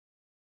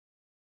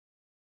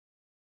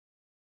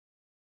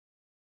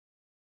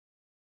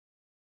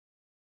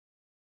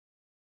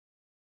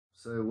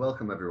So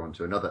welcome everyone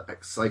to another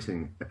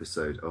exciting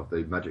episode of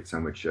the Magic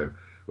Sandwich Show,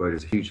 where it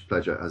is a huge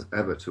pleasure as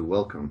ever to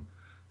welcome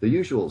the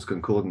usuals,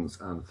 Concordance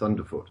and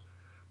Thunderfoot,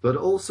 but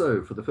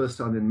also for the first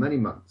time in many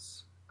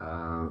months,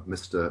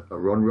 Mr.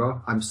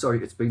 Aronra. I'm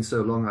sorry, it's been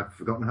so long I've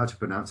forgotten how to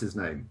pronounce his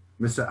name.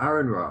 Mr.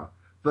 Aronra,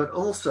 but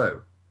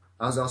also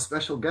as our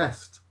special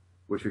guest,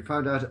 which we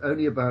found out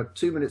only about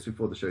 2 minutes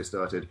before the show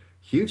started,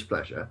 huge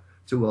pleasure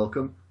to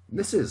welcome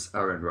Mrs.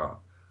 Aronra.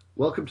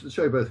 Welcome to the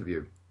show, both of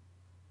you.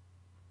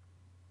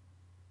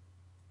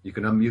 You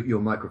can unmute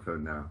your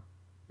microphone now.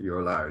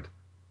 You're allowed.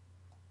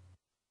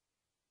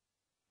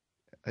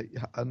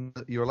 And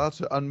you're allowed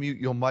to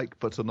unmute your mic,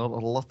 but are not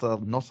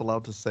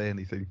allowed to say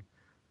anything.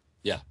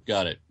 Yeah,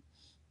 got it.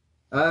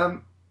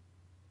 Aaron,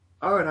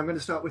 I'm going to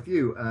start with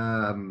you.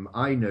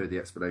 I know the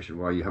explanation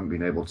why you haven't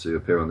been able to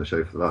appear on the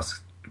show for the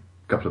last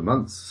couple of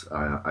months,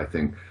 I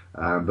think,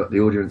 but the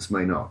audience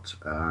may not.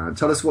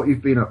 Tell us what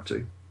you've been up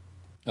to.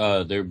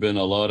 There have been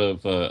a lot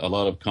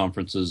of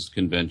conferences,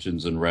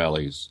 conventions, and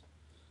rallies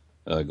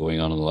going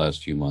on in the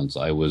last few months.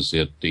 I was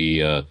at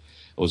a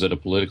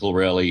political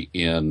rally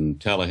in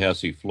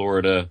Tallahassee,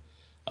 Florida.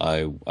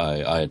 I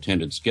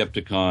attended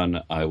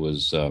Skepticon. I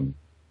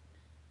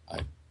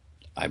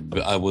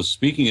was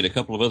speaking at a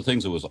couple of other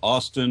things. It was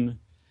Austin,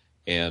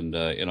 and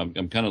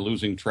I'm kind of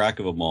losing track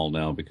of them all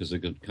now because they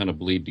could kind of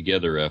bleed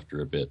together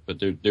after a bit. But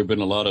there've been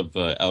a lot of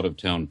out of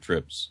town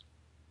trips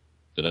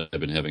that I've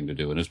been having to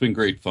do, and it's been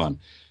great fun.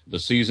 The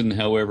season,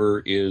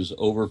 however, is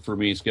over for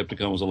me.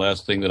 Skepticon was the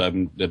last thing that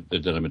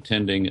I'm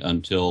attending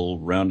until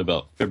round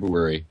about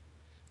February,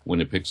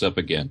 when it picks up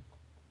again.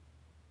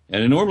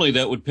 And normally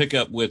that would pick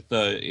up with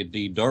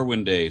the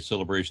Darwin Day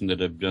celebration that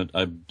I've done.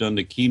 I've done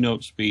the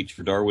keynote speech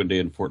for Darwin Day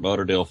in Fort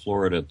Lauderdale,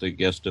 Florida, the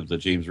guest of the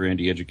James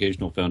Randi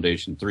Educational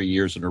Foundation 3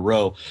 years in a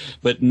row,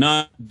 but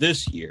not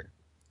this year.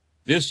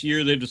 This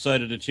year they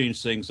decided to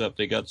change things up.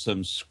 They got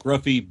some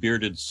scruffy,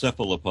 bearded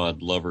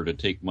cephalopod lover to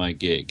take my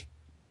gig.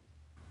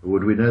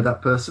 Would we know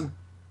that person?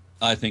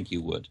 I think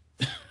you would.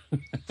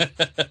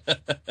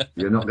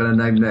 You're not going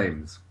to name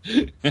names.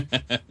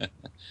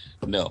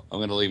 No, I'm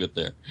going to leave it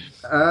there.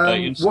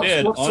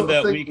 Instead, on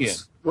that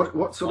weekend.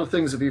 What sort of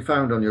things have you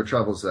found on your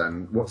travels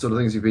then? What sort of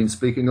things have you been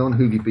speaking on?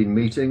 Who have you been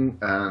meeting?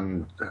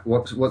 And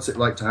what's it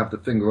like to have the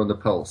finger on the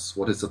pulse?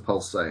 What is the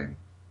pulse saying?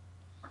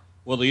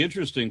 Well, the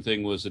interesting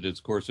thing was that,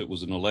 of course, it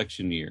was an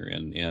election year,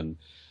 and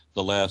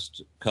the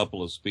last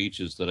couple of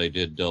speeches that I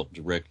did dealt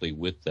directly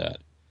with that.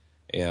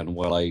 And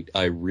while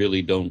I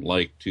really don't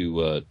like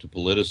to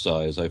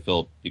politicize, I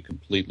felt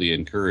completely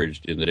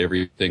encouraged in that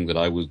everything that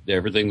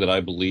I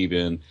believe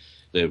in,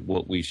 that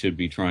what we should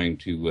be trying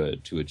to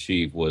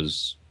achieve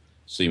was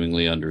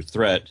seemingly under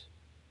threat,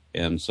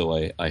 and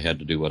so I had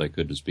to do what I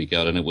could to speak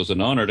out, and it was an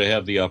honor to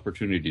have the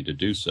opportunity to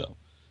do so.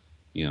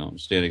 You know,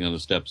 standing on the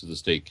steps of the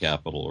state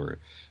capitol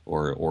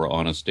or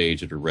on a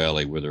stage at a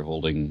rally where they're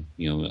holding,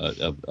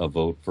 a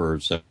vote for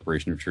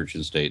separation of church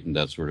and state and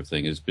that sort of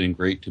thing. It's been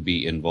great to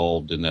be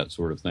involved in that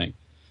sort of thing.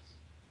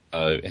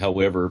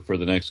 However, for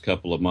the next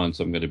couple of months,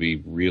 I'm going to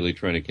be really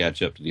trying to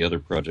catch up to the other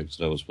projects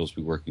that I was supposed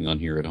to be working on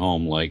here at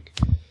home, like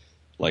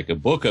a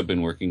book I've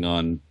been working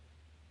on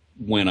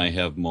when I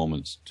have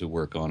moments to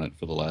work on it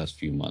for the last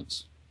few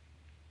months.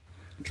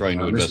 I'm trying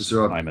to invest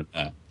some time in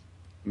that.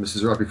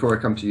 Mrs. Robb, before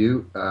I come to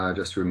you,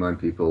 just to remind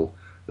people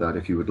that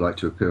if you would like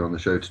to appear on the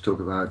show to talk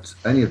about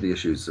any of the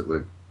issues that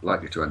we're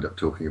likely to end up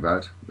talking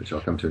about, which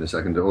I'll come to in a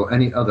second, or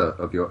any other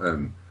of your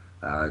own,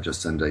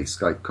 just send a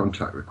Skype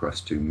contact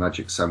request to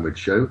Magic Sandwich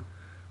Show,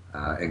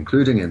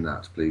 including in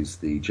that, please,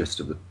 the gist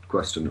of the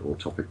question or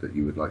topic that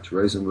you would like to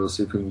raise, and we'll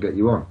see if we can get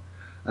you on.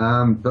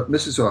 But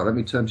Mrs. Robb, let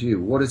me turn to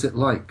you. What is it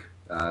like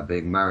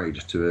being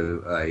married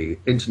to a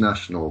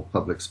international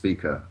public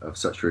speaker of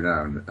such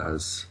renown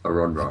as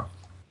Aronra?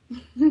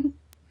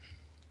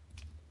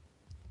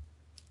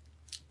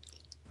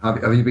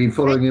 Have you been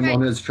following him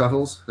on his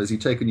travels? Has he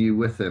taken you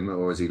with him,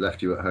 or has he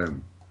left you at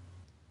home?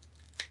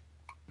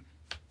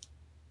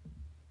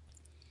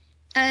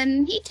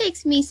 He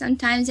takes me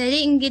sometimes. I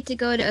didn't get to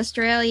go to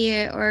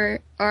Australia or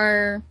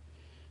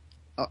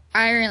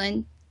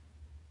Ireland.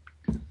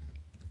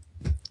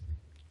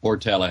 Or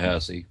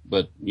Tallahassee,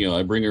 but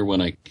I bring her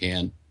when I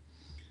can.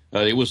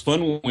 It was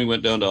fun when we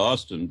went down to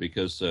Austin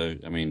because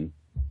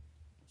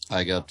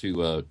I got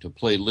to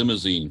play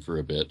limousine for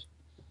a bit,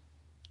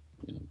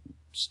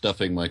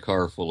 stuffing my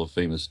car full of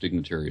famous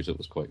dignitaries. It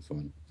was quite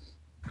fun.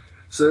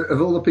 So,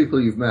 of all the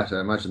people you've met, I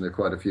imagine there are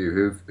quite a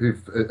few.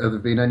 Have there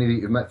been any that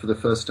you've met for the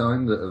first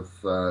time that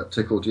have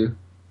tickled you?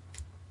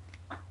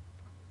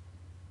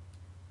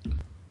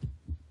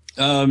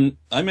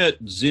 I met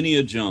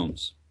Zinnia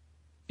Jones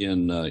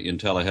in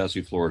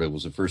Tallahassee, Florida. It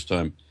was the first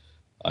time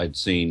I'd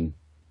seen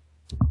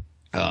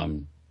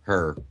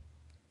her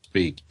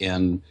speak,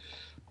 and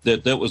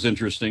that was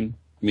interesting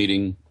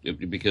meeting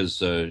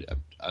because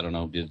I don't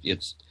know,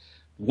 it's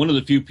one of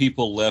the few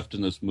people left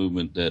in this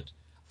movement that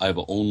I've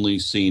only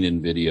seen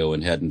in video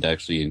and hadn't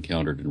actually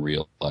encountered in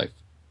real life.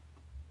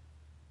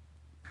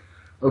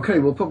 Okay,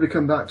 we'll probably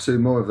come back to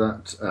more of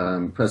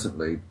that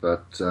presently,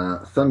 but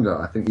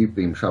Thunder, I think you've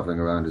been travelling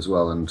around as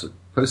well, and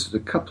posted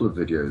a couple of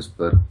videos,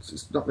 but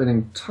it's not been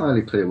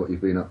entirely clear what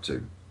you've been up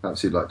to.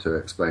 Perhaps you'd like to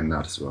explain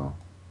that as well.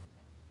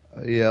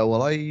 Yeah,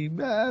 well, I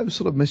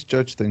sort of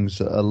misjudged things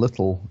a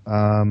little.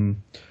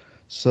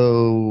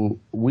 So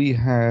we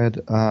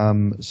had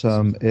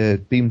some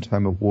beam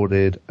time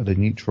awarded at a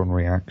neutron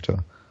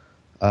reactor.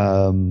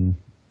 In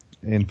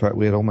fact,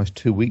 we had almost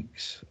 2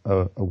 weeks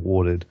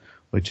awarded,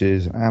 which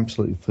is an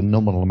absolutely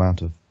phenomenal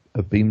amount of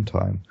beam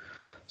time.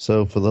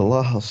 So for the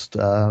last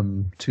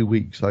 2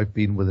 weeks, I've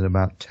been within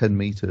about 10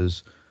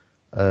 meters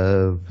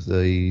of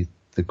the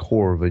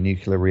core of a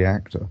nuclear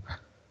reactor.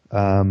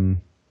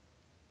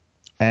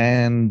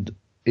 And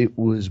it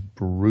was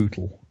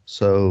brutal.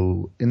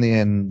 So in the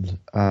end,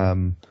 I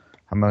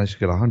managed to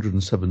get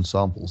 107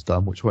 samples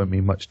done, which won't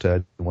mean much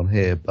to anyone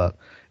here, but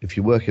if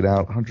you work it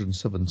out,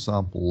 107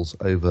 samples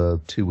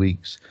over 2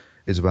 weeks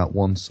is about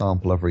one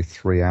sample every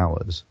 3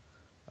 hours.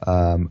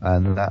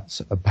 And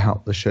that's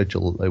about the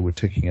schedule that they were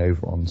ticking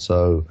over on.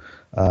 So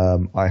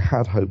I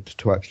had hoped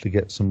to actually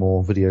get some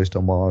more videos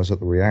done while I was at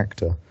the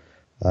reactor,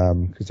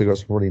 because they've got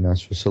some really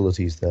nice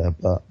facilities there,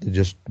 but there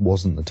just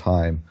wasn't the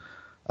time.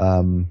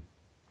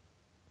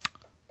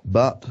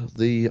 But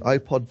the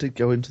iPod did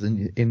go into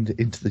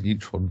the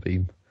neutron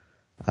beam.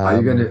 Are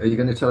you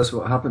going to tell us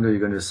what happened, or are you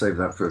going to save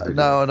that for a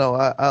video? No,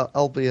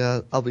 I'll be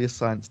a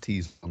science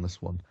tease on this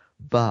one.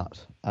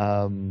 But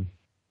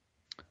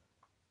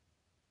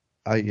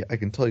I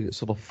can tell you it's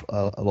sort of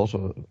a lot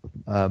of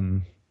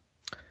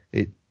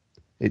it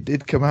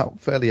did come out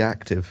fairly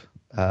active,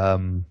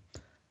 and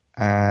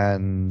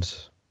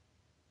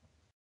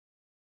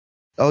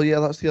oh yeah,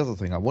 that's the other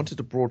thing. I wanted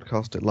to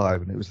broadcast it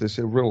live, and it was this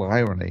real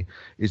irony.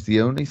 Is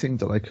the only thing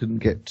that I couldn't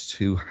get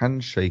to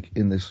handshake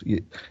in this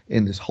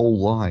whole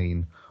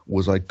line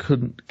was I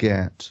couldn't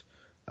get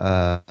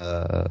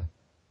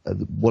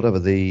whatever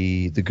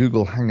the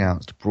Google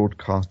Hangouts to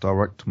broadcast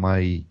direct to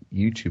my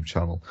YouTube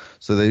channel.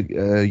 So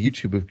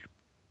YouTube have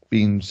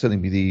been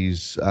sending me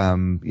these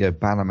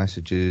banner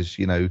messages,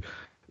 do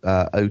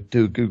a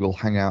Google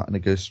Hangout and it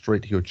goes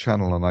straight to your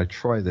channel, and I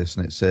try this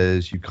and it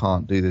says you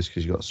can't do this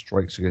because you've got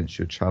strikes against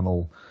your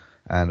channel,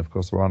 and of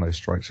course there are no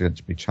strikes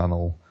against my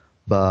channel,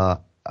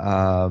 but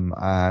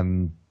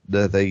and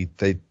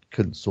they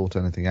couldn't sort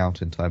anything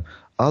out in time.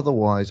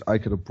 Otherwise I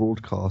could have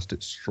broadcast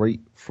it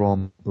straight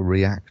from the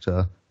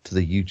reactor to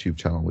the YouTube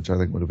channel, which I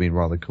think would have been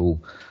rather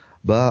cool,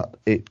 but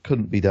it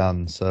couldn't be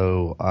done,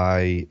 so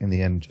I in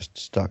the end just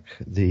stuck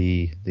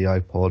the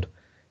iPod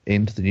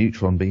into the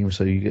neutron beam,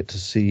 so you get to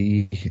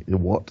see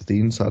what the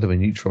inside of a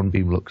neutron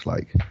beam looks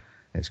like.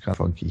 It's kind of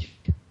funky.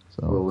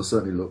 So, well, we'll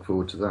certainly look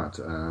forward to that.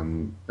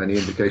 Any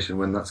indication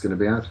when that's going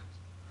to be out?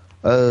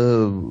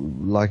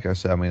 Like I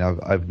said, I mean,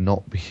 I've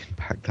not been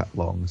back that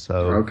long, so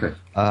okay.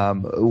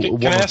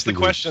 Can I ask the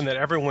question that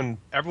everyone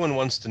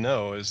wants to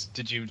know? Is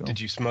did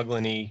you smuggle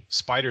any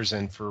spiders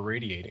in for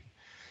radiating?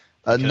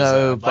 Because,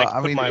 no, but I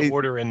put mean, my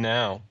order in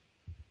now.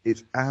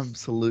 It's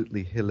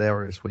absolutely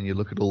hilarious when you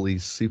look at all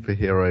these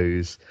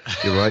superheroes.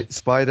 You're right.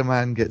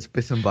 Spider-Man gets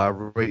bitten by a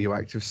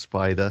radioactive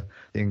spider.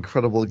 The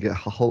Incredible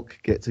Hulk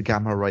gets a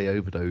gamma ray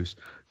overdose.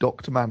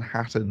 Dr.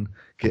 Manhattan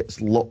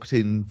gets locked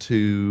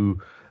into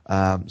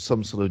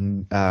some sort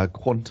of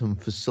quantum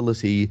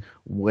facility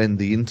when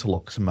the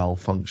interlocks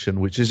malfunction,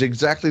 which is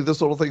exactly the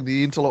sort of thing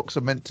the interlocks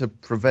are meant to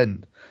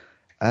prevent.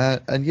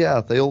 And yeah,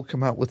 they all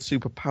come out with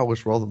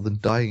superpowers rather than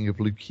dying of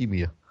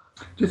leukemia.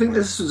 Do you think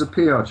this was a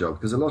PR job?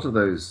 Because a lot of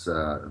those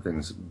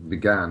things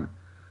began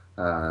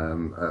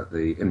at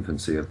the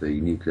infancy of the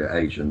nuclear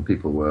age, and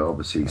people were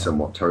obviously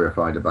somewhat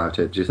terrified about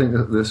it. Do you think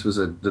that this was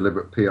a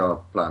deliberate PR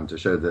plan to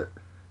show that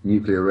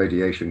nuclear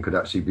radiation could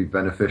actually be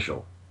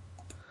beneficial?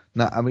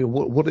 Now, I mean,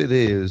 what it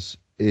is,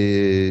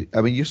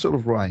 I mean, you're sort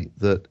of right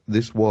that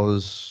this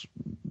was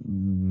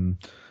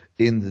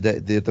in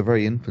the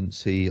very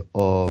infancy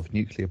of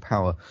nuclear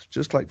power,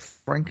 just like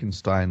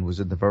Frankenstein was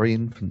in the very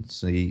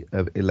infancy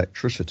of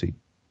electricity,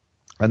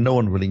 and no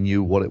one really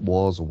knew what it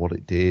was or what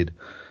it did.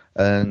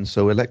 And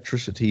so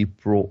electricity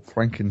brought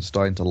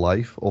Frankenstein to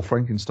life, or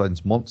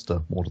Frankenstein's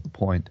monster, more to the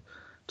point,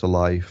 to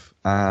life.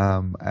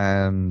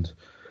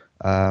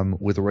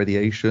 With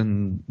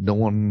radiation, no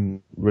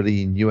one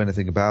really knew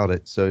anything about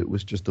it, so it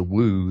was just a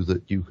woo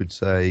that you could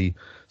say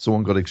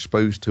someone got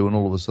exposed to, and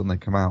all of a sudden they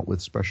come out with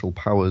special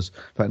powers.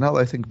 But now that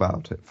I think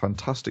about it,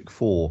 Fantastic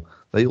Four,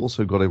 they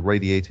also got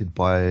irradiated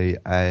by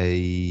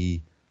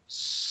a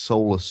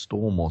solar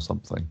storm or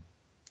something.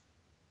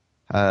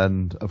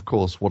 And of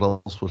course, what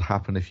else would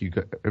happen if you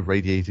got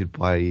irradiated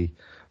by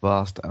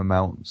vast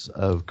amounts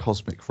of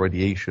cosmic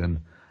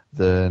radiation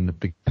than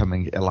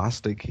becoming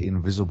elastic,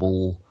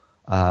 invisible,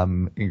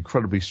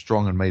 incredibly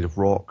strong and made of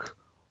rock,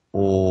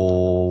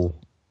 or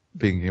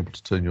being able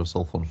to turn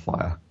yourself on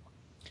fire?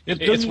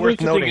 It's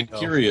worth noting,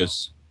 don't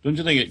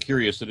you think it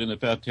curious that in the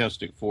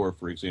Fantastic Four,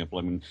 for example,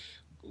 I mean,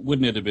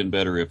 wouldn't it have been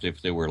better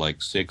if there were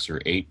like 6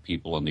 or 8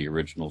 people on the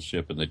original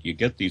ship, and that you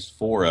get these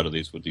 4 out of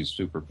these with these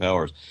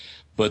superpowers,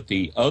 but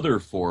the other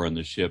 4 on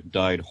the ship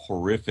died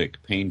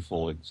horrific,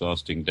 painful,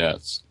 exhausting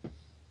deaths?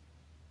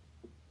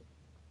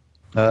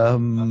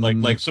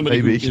 Like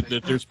somebody maybe. who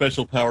their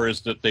special power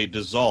is that they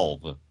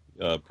dissolve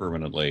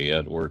permanently,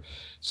 or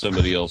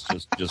somebody else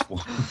just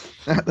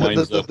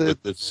winds up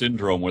with this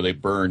syndrome where they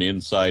burn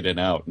inside and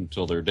out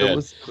until they're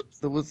dead.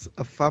 There was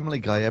a Family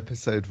Guy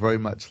episode very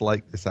much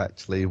like this,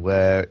 actually,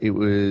 where it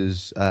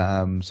was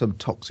some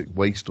toxic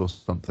waste or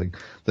something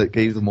that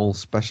gave them all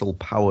special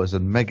powers,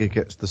 and Mega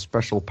gets the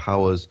special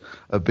powers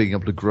of being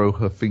able to grow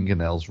her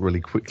fingernails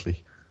really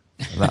quickly.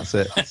 And that's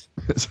it.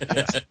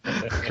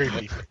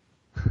 Creepy.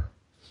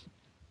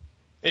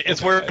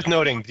 It's worth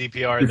noting,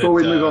 DPR, before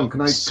that we move on,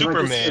 can I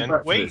Superman.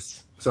 just Wait.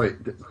 this? Sorry.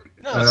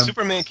 No,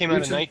 Superman came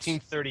out in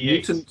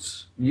 1938.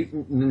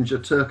 Mutant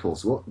Ninja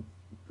Turtles. What?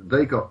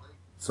 They got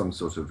some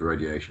sort of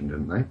radiation,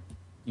 didn't they?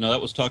 No,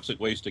 that was toxic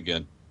waste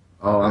again.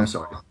 Oh, I'm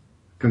sorry.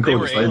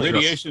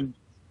 Radiation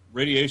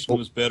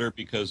was better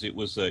because it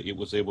was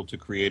able to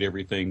create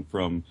everything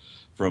from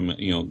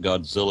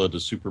Godzilla to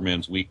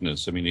Superman's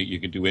weakness. I mean,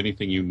 you could do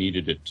anything you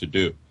needed it to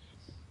do.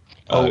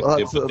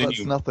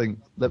 That's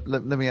nothing.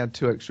 Let me add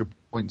 2 extra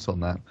points on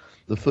that.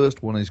 The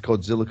first one is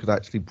Godzilla could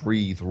actually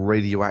breathe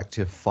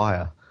radioactive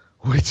fire,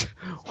 which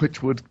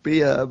would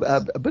be a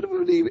bit of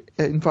an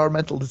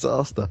environmental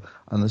disaster.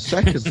 And the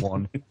second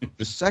one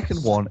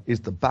is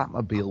the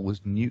Batmobile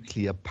was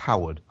nuclear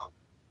powered.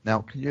 Now,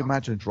 can you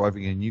imagine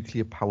driving a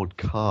nuclear powered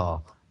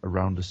car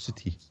around a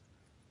city?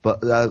 But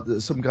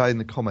some guy in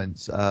the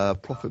comments,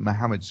 Prophet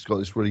Muhammad's got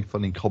this really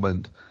funny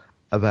comment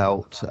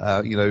about,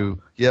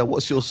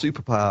 what's your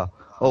superpower?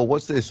 Oh,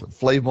 what's this?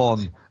 Flame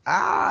on.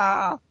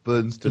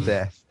 Burns to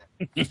death.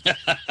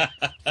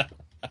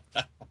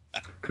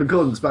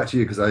 Concordance, back to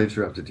you because I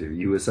interrupted you.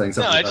 You were saying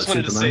something about Superman. No,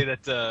 I just wanted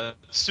to say that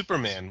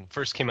Superman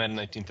first came out in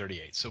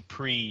 1938, so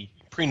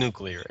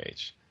pre-nuclear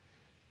age.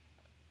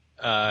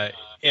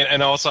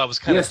 And also I was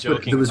kind of joking.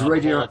 Yes, but there was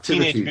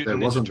radioactivity there, there,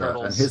 wasn't there?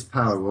 And his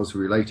power was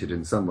related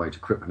in some way to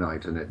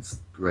kryptonite and its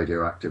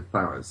radioactive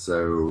powers.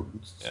 So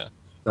yeah.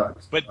 But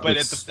at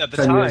the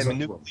time,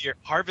 nuclear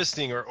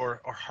harvesting or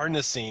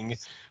harnessing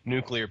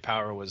nuclear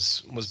power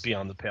was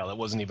beyond the pale. It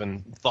wasn't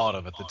even thought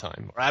of at the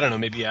time. Or I don't know,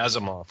 maybe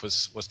Asimov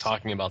was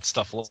talking about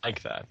stuff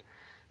like that.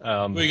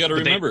 Well, you got to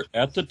remember,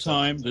 at the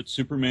time that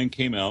Superman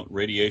came out,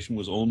 radiation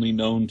was only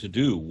known to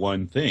do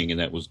one thing, and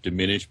that was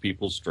diminish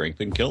people's strength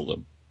and kill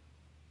them.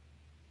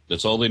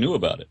 That's all they knew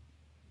about it.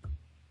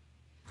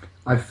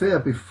 I fear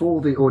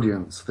before the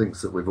audience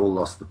thinks that we've all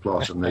lost the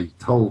plot and the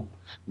whole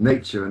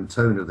nature and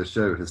tone of the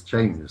show has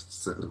changed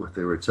with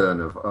the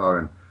return of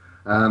Aaron.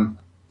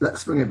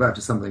 Let's bring it back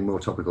to something more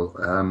topical.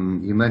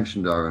 You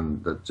mentioned,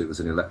 Aaron, that it was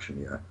an election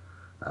year.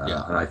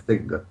 And I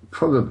think that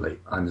probably,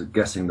 I'm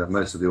guessing that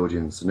most of the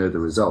audience know the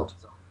result.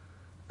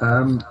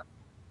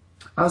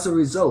 As a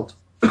result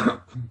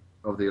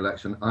of the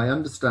election, I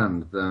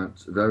understand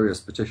that various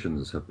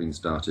petitions have been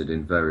started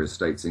in various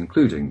states,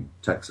 including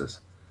Texas,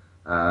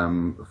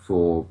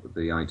 for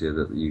the idea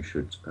that you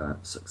should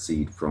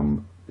succeed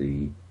from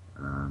the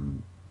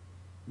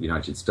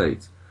United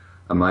States.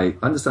 And my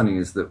understanding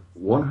is that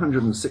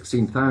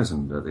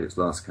 116,000 at its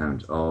last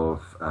count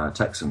of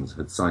Texans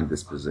had signed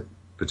this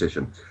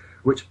petition,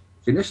 which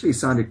initially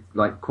sounded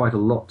like quite a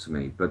lot to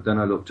me, but then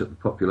I looked at the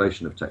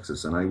population of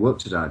Texas and I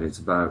worked it out. It's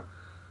about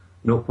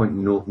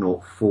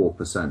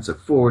 0.004%, so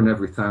 4 in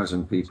every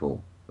 1,000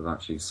 people have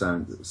actually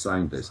signed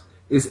this.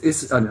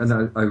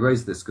 And I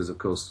raised this because, of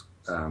course,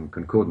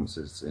 concordance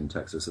is in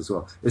Texas as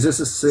well. Is this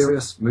a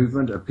serious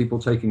movement? Are people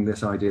taking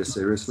this idea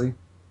seriously?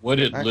 What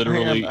it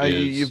literally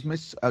is...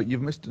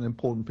 You've missed an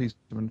important piece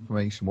of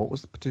information. What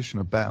was the petition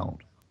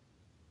about?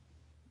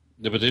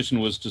 The petition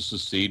was to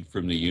secede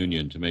from the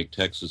Union, to make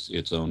Texas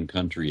its own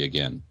country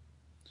again.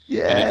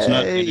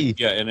 Yay!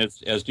 And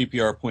it's as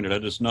DPR pointed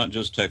out, it's not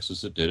just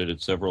Texas that did it.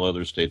 It's several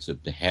other states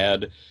that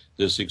had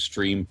this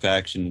extreme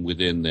faction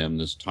within them,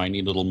 this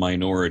tiny little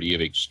minority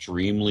of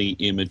extremely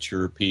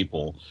immature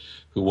people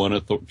who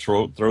want to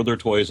throw their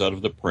toys out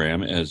of the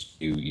pram, as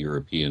you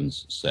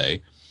Europeans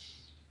say.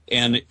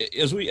 And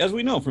as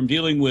we know from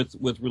dealing with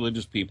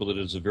religious people, that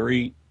it's a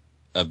very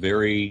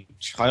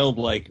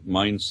childlike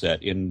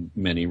mindset in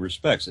many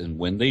respects. And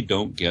when they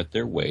don't get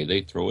their way,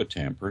 they throw a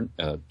temper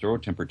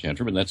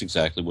tantrum, and that's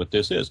exactly what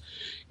this is.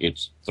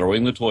 It's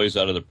throwing the toys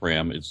out of the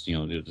pram. It's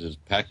it's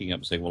packing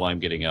up and saying, "Well, I'm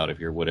getting out of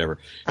here," whatever.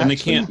 And they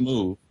can't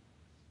move,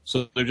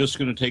 so they're just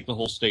going to take the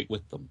whole state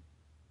with them.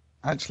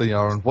 Actually,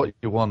 Aaron, what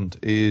you want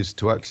is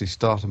to actually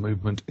start a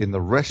movement in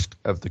the rest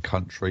of the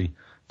country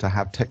to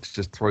have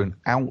Texas thrown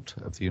out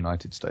of the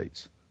United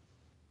States.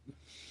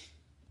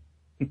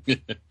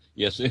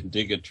 Yes,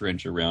 dig a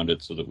trench around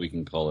it so that we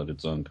can call it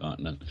its own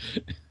continent.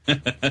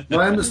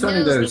 My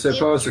understanding, though, so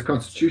far as the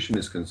Constitution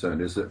is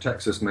concerned, is that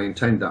Texas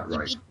maintained that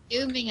right. You'd be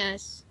dooming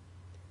us.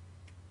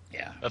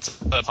 Yeah,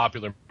 that's a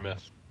popular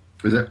myth.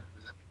 Is it?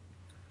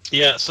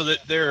 Yeah, so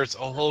there's a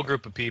whole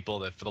group of people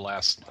that for the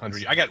last 100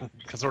 years, I got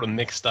sort of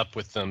mixed up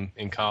with them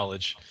in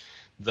college.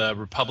 The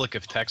Republic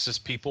of Texas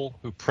people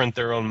who print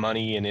their own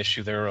money and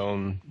issue their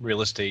own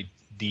real estate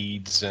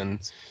deeds and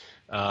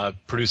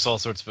produce all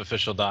sorts of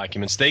official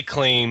documents. They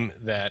claim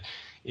that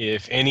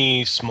if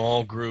any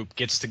small group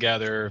gets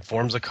together,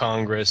 forms a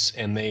Congress,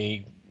 and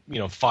they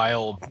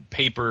file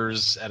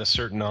papers at a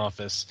certain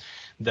office,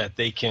 that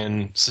they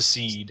can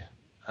secede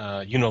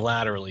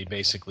unilaterally,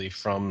 basically,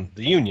 from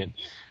the Union.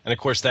 And of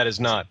course, that is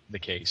not the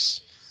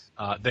case.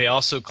 They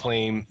also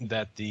claim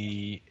that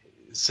the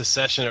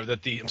secession, or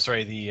that the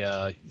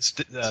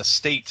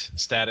state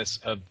status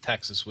of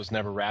Texas was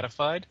never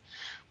ratified,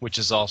 which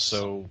is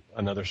also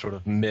another sort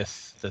of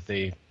myth that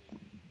they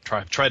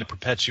try to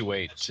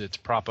perpetuate to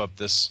prop up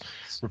this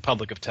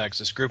Republic of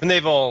Texas group. And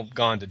they've all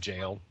gone to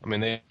jail. I mean,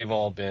 they've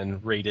all been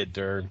raided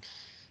or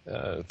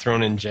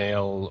thrown in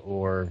jail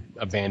or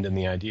abandoned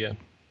the idea.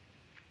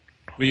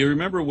 Well, you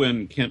remember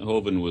when Kent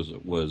Hovind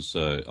was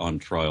on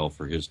trial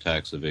for his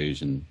tax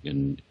evasion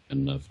in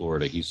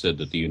Florida? He said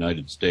that the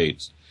United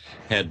States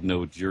had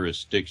no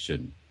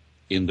jurisdiction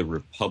in the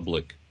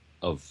Republic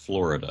of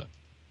Florida.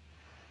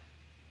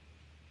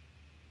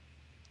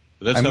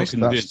 But that's how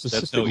convinced,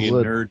 that's how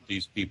inert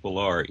these people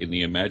are in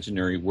the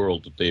imaginary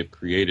world that they have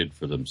created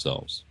for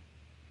themselves.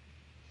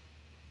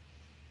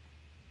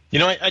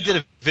 I did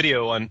a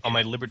video on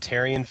my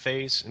libertarian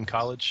phase in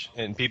college,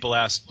 and people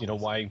asked,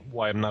 why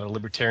I'm not a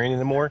libertarian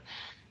anymore.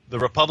 The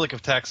Republic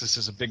of Texas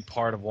is a big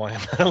part of why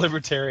I'm not a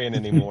libertarian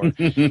anymore.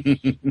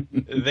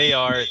 They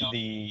are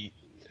the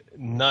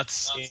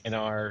nuts in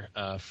our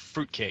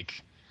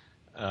fruitcake.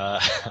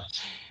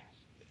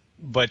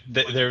 But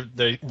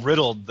they're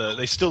riddled.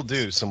 They still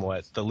do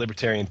somewhat, the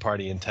Libertarian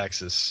Party in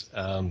Texas,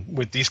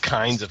 with these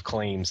kinds of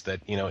claims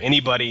that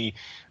anybody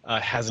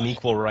has an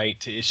equal right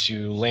to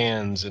issue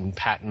lands and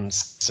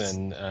patents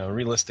and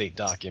real estate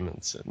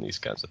documents and these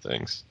kinds of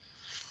things.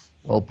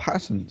 Well,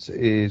 patents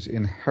is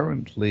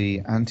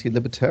inherently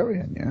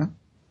anti-libertarian, yeah.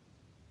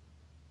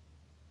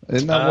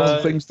 Isn't that one of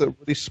the things that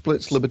really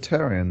splits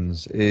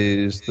libertarians?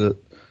 Is that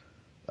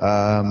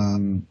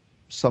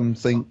some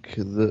think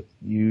that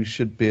you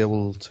should be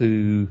able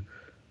to,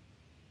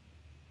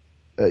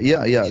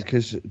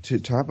 because to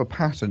have a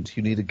patent,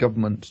 you need a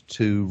government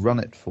to run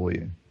it for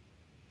you.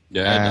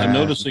 Yeah, I'm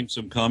noticing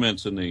some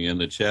comments in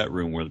the chat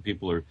room where the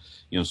people are,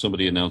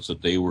 somebody announced that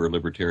they were a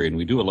libertarian.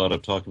 We do a lot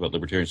of talk about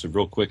libertarians. So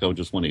real quick, I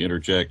just want to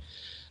interject.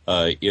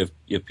 If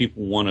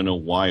people want to know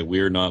why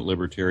we're not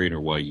libertarian or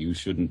why you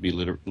shouldn't be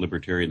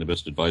libertarian, the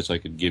best advice I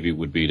could give you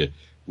would be to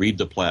read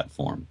the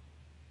platform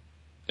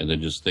and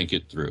then just think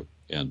it through.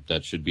 And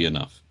that should be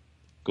enough.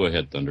 Go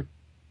ahead, Thunder.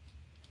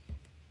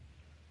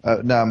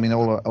 No, I mean,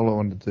 all I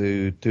wanted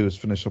to do is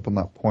finish up on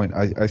that point.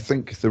 I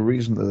think the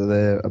reason that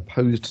they're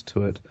opposed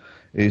to it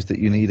is that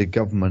you need a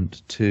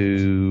government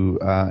to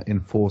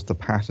enforce the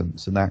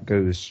patents, and that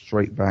goes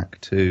straight back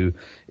to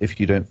if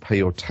you don't pay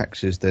your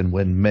taxes, then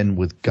when men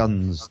with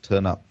guns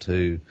turn up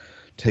to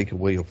take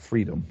away your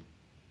freedom.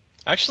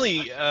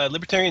 Actually,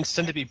 libertarians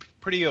tend to be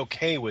pretty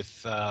okay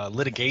with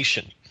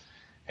litigation,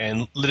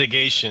 and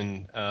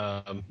litigation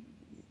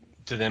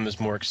to them is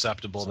more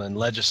acceptable than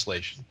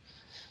legislation.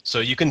 So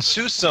you can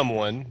sue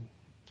someone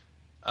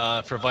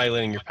for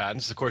violating your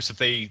patents. Of course, if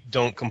they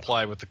don't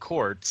comply with the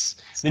courts,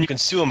 then you can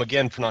sue them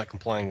again for not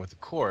complying with the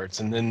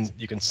courts, and then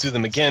you can sue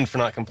them again for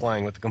not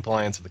complying with the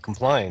compliance of the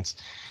compliance.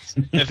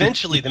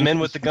 Eventually, the men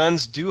with the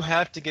guns do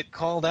have to get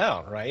called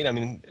out, right? I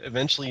mean,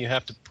 eventually you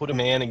have to put a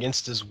man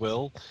against his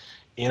will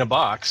in a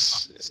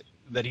box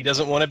that he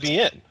doesn't want to be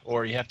in,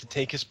 or you have to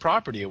take his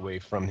property away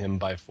from him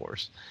by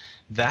force.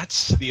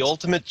 That's the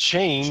ultimate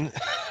chain.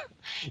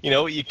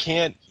 You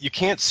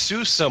can't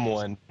sue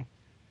someone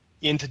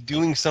into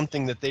doing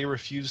something that they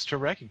refuse to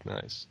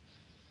recognize.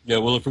 Yeah,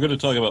 well, if we're going to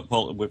talk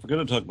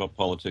about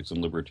politics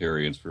and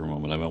libertarians for a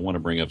moment, I want to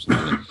bring up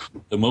something.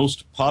 The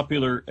most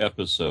popular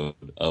episode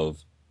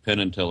of Penn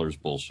and Teller's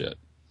bullshit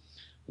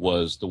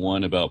was the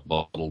one about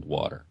bottled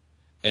water.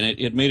 And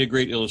it made a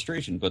great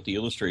illustration, but the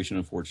illustration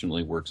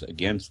unfortunately works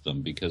against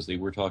them, because they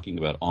were talking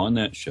about on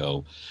that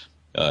show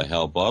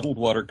how bottled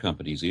water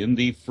companies in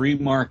the free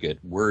market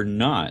were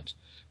not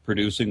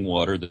producing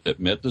water that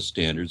met the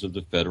standards of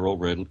the federal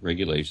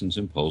regulations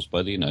imposed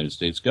by the United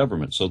States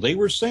government. So they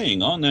were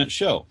saying on that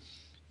show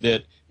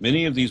that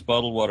many of these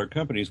bottled water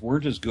companies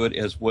weren't as good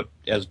as what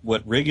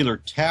regular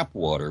tap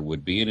water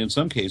would be, and in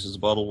some cases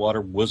bottled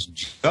water was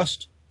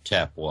just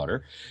tap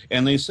water.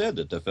 And they said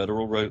that the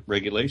federal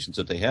regulations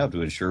that they have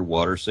to ensure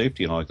water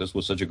safety and all like this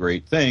was such a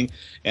great thing,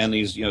 and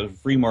these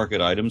free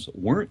market items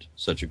weren't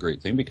such a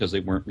great thing because they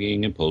weren't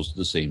being imposed to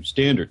the same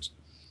standards.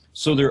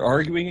 So they're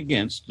arguing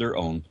against their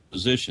own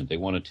position. They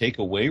want to take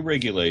away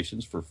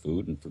regulations for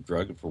food and for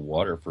drug and for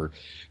water,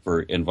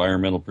 for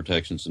environmental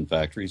protections in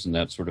factories and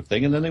that sort of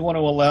thing. And then they want to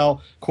allow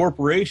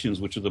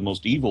corporations, which are the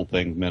most evil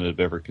thing men have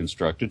ever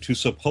constructed, to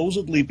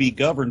supposedly be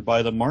governed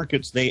by the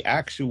markets they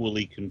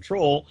actually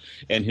control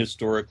and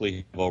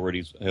historically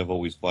have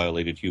always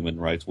violated human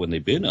rights when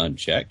they've been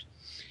unchecked.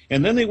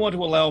 And then they want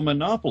to allow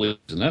monopolies,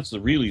 and that's the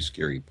really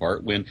scary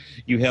part, when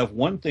you have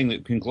one thing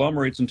that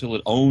conglomerates until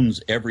it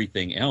owns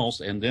everything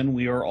else, and then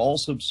we are all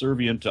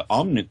subservient to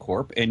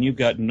Omnicorp, and you've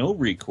got no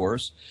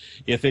recourse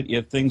if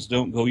things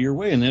don't go your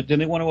way. And then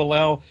they want to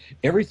allow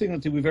everything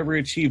that we've ever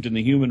achieved in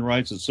the human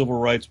rights and civil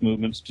rights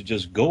movements to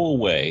just go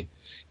away,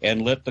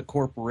 and let the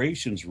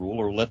corporations rule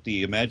or let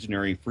the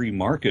imaginary free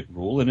market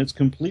rule, and it's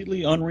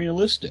completely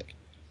unrealistic.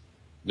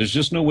 There's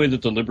just no way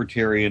that the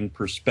libertarian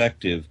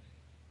perspective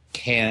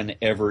can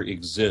ever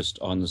exist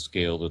on the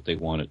scale that they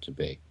want it to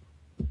be.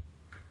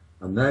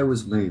 And there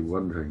was me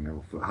wondering,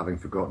 or having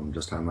forgotten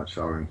just how much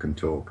Aaron can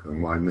talk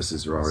and why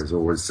Mrs. Ra is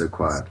always so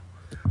quiet.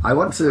 I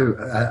want to,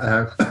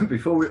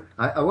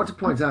 I want to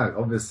point out,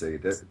 obviously,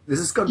 that this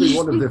is going to be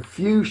one of the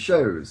few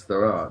shows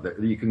there are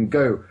that you can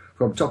go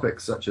from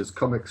topics such as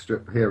comic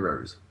strip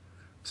heroes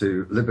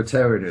to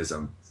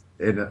libertarianism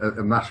in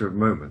a matter of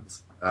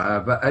moments.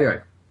 But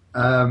anyway,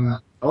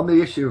 on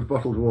the issue of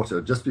bottled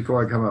water, just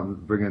before I come on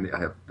and bring in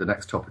the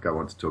next topic I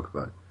want to talk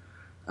about,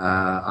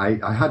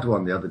 I had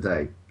one the other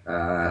day,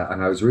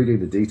 and I was reading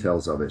the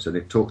details of it, and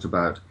it talked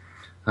about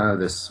how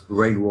this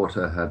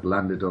rainwater had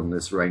landed on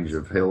this range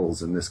of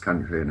hills in this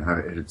country and how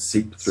it had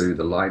seeped through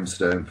the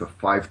limestone for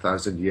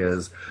 5,000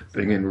 years,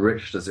 being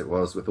enriched as it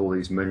was with all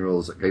these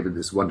minerals that gave it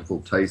this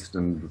wonderful taste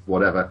and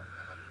whatever.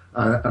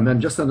 And then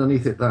just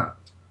underneath it that,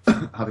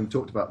 having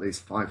talked about these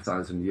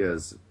 5,000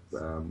 years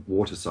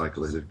water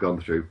cycle it had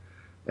gone through,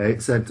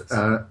 it said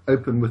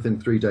open within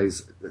 3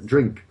 days,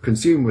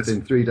 consume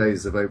within 3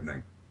 days of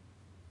opening.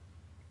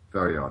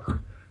 Very odd.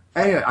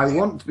 Anyway,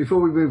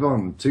 before we move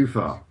on too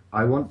far,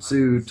 I want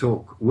to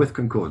talk with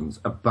Concordance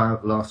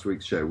about last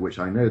week's show, which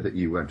I know that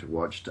you won't have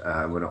watched.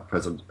 We're not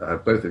present,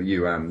 both of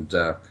you and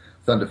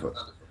Thunderfoot.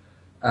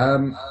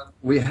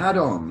 We had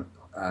on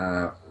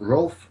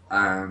Rolf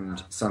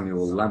and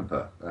Samuel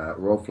Lamper.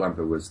 Rolf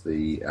Lamper was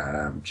the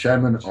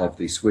chairman of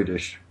the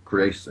Swedish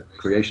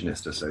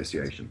Creationist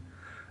Association.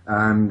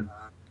 And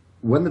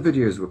when the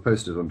videos were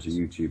posted onto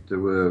YouTube, they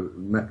were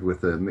met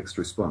with a mixed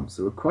response.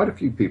 There were quite a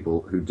few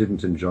people who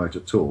didn't enjoy it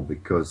at all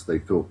because they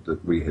thought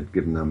that we had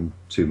given them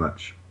too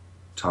much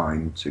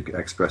time to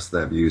express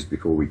their views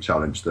before we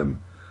challenged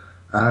them.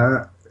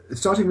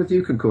 Starting with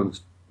you,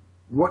 Concordance,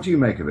 what do you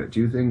make of it? Do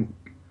you think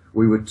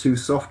we were too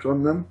soft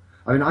on them?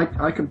 I mean,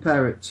 I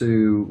compare it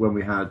to when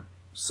we had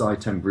Cy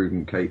Ten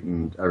Bruden, Kate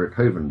and Eric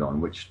Hovind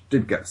on, which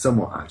did get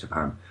somewhat out of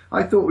hand.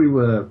 I thought we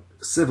were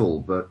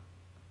civil, but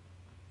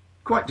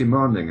quite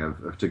demanding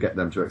to get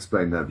them to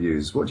explain their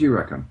views. What do you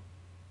reckon?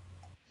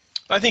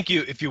 I think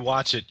if you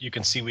watch it, you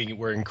can see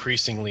we're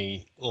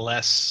increasingly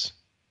less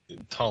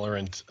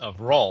tolerant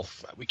of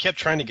Rolf. We kept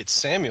trying to get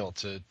Samuel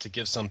to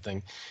give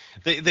something.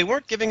 They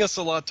weren't giving us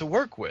a lot to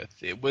work with.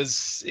 It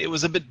was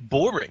a bit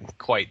boring,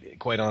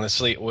 quite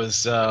honestly. It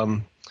was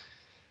a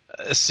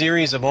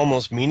series of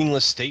almost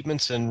meaningless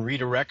statements and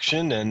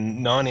redirection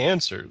and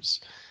non-answers.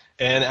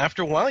 And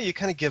after a while, you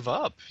kind of give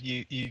up.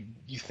 You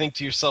think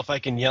to yourself, I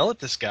can yell at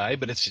this guy,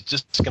 but it's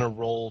just going to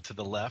roll to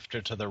the left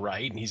or to the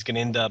right, and he's going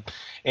to end up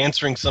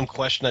answering some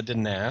question I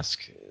didn't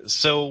ask.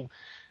 So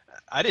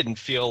I didn't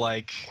feel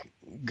like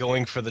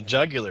going for the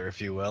jugular, if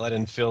you will. I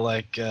didn't feel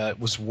like it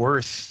was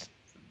worth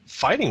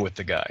fighting with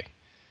the guy.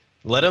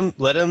 Let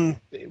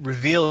him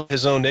reveal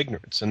his own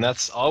ignorance, and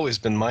that's always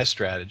been my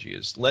strategy: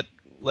 is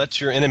let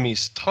your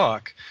enemies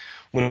talk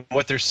when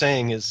what they're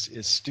saying is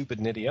stupid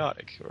and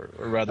idiotic,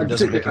 or rather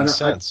doesn't make any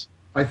sense.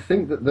 I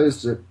think that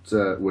those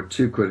that were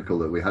too critical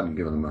that we hadn't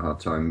given them a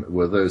hard time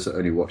were those that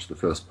only watched the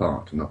first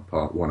part, not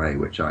part 1A,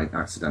 which I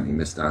accidentally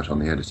missed out on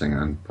the editing,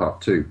 and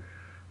part 2,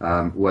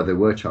 where they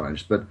were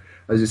challenged. But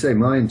as you say,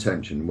 my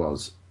intention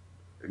was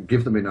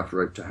give them enough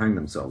rope to hang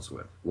themselves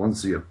with.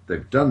 Once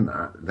they've done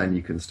that, then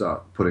you can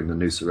start putting the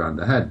noose around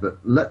their head. But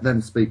let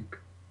them speak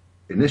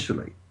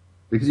initially,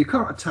 because you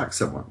can't attack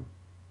someone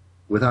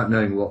without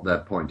knowing what their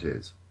point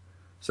is.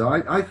 So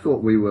I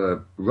thought we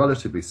were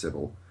relatively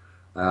civil,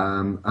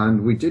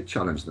 and we did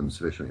challenge them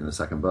sufficiently in the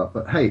second part.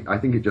 But hey, I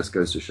think it just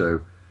goes to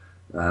show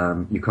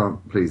you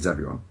can't please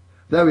everyone.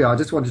 There we are. I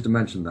just wanted to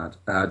mention that.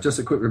 Just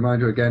a quick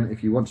reminder again,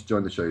 if you want to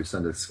join the show,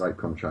 send a Skype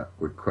contract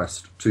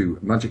request to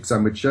Magic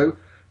Sandwich Show.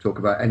 Talk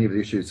about any of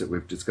the issues that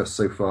we've discussed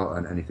so far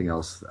and anything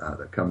else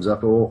that comes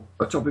up, or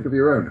a topic of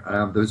your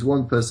own. There was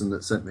one person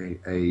that sent me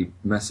a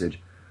message.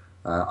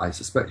 I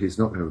suspect he's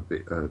not going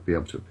to be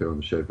able to appear on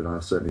the show, but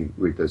I'll certainly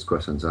read those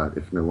questions out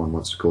if no one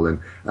wants to call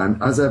in.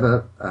 And as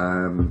ever,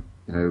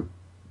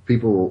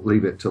 people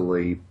leave it till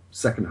the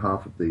second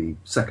half of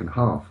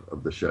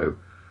the show,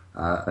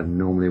 and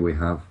normally we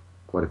have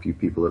quite a few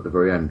people at the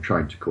very end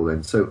trying to call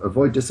in. So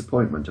avoid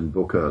disappointment and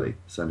book early.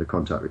 Send a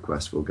contact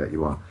request, we'll get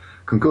you on.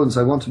 Concordance,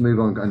 I want to move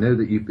on. I know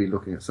that you've been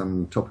looking at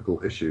some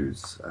topical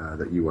issues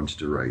that you wanted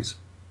to raise.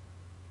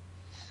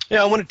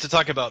 Yeah, I wanted to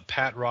talk about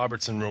Pat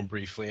Robertson real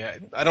briefly.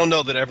 I don't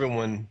know that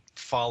everyone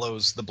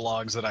follows the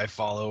blogs that I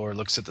follow or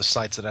looks at the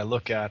sites that I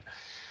look at,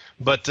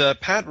 but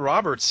Pat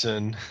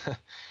Robertson,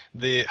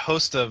 the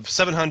host of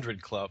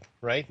 700 Club,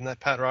 right? Isn't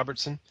that Pat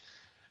Robertson?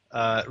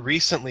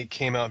 Recently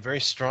came out very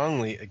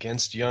strongly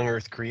against young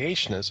Earth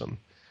creationism,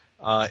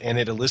 and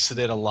it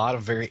elicited a lot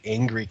of very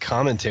angry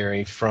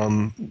commentary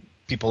from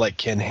people like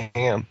Ken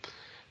Ham.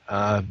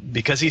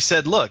 Because he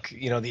said, look,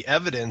 the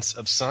evidence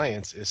of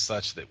science is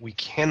such that we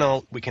can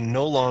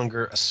no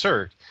longer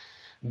assert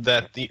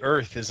that the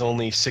Earth is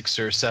only 6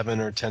 or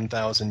 7 or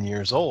 10,000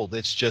 years old.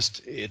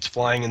 It's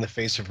flying in the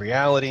face of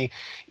reality.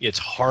 It's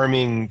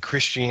harming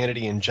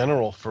Christianity in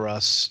general for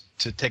us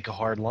to take a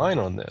hard line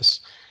on this.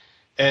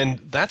 And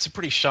that's a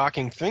pretty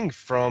shocking thing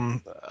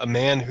from a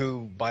man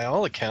who, by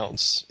all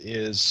accounts,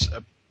 is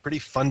a pretty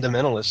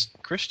fundamentalist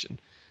Christian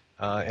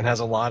and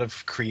has a lot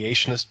of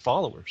creationist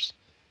followers.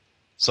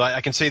 So I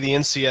can say the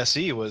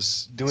NCSE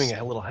was doing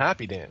a little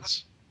happy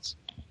dance.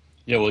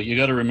 Yeah, well, you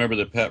got to remember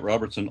that Pat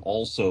Robertson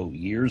also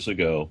years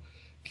ago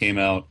came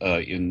out well,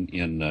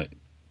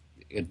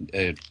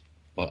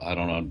 I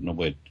don't know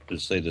what to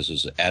say this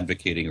is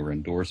advocating or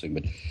endorsing,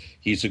 but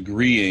he's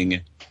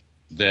agreeing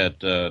that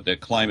that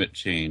climate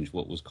change,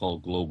 what was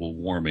called global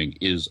warming,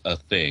 is a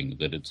thing,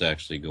 that it's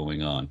actually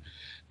going on.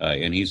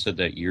 And he said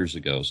that years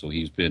ago, so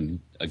he's been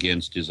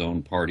against his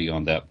own party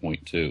on that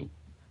point too.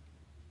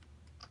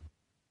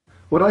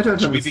 What I don't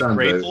Should understand,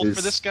 we be grateful though, is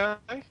for this guy?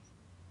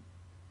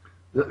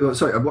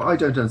 Sorry, what I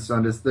don't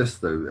understand is this,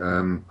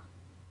 though.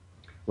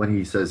 When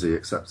he says he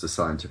accepts the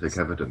scientific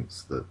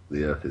evidence that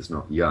the Earth is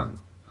not young,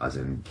 as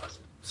in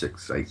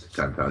 6, 8,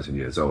 10,000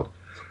 years old,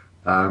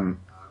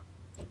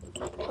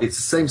 it's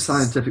the same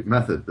scientific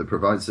method that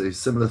provides a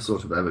similar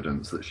sort of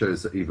evidence that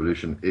shows that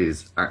evolution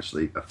is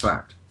actually a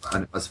fact.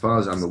 And as far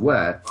as I'm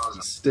aware,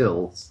 he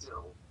still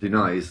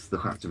denies the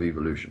fact of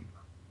evolution.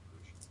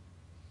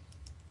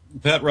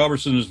 Pat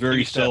Robertson is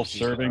very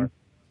self-serving.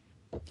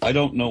 I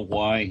don't know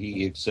why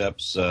he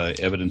accepts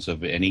evidence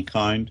of any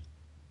kind.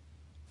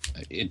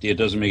 It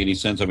doesn't make any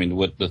sense. I mean,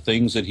 what the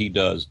things that he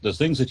does, the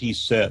things that he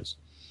says,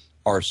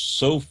 are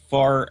so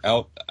far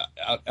out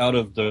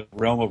of the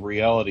realm of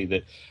reality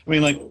that, I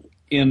mean, like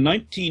in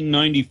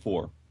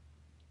 1994,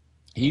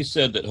 he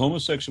said that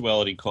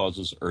homosexuality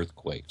causes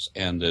earthquakes,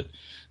 and that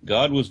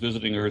God was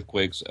visiting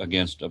earthquakes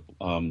against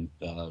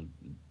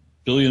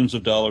billions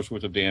of dollars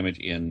worth of damage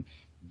in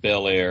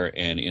Bel Air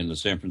and in the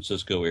San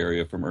Francisco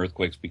area from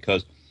earthquakes,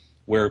 because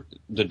where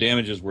the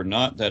damages were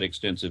not that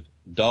extensive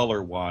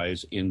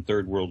dollar-wise in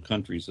third world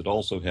countries that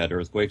also had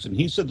earthquakes. And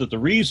he said that the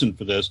reason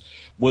for this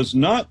was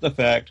not the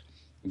fact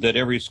that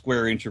every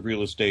square inch of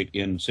real estate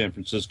in San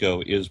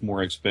Francisco is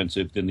more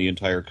expensive than the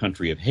entire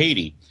country of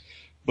Haiti,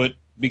 but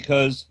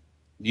because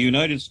the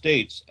United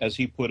States, as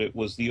he put it,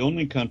 was the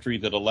only country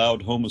that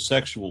allowed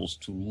homosexuals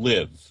to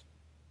live.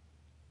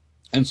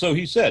 And so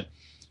he said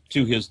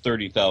to his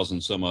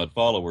 30,000 some odd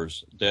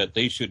followers that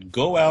they should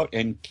go out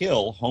and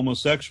kill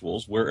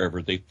homosexuals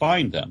wherever they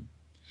find them.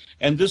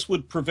 And this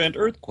would prevent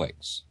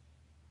earthquakes.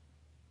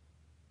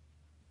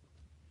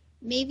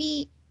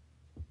 Maybe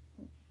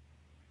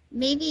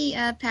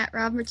Pat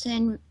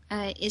Robertson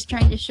is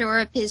trying to shore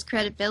up his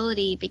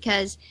credibility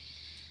because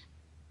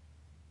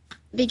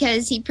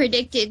he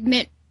predicted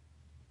Mitt.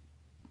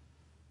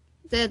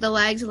 The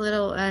lag's a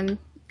little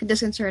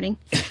disconcerting.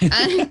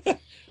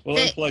 Well,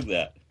 unplug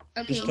that.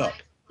 Okay. Just talk.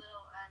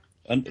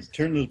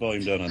 Turn the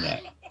volume down on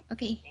that.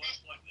 Okay.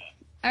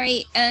 All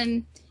right.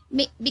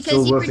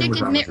 Because he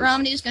predicted Mitt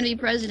Romney was going to be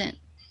president,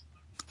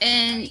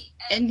 and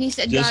he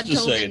said Just God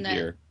told a second him that.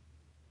 here.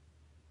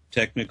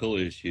 Technical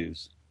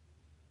issues.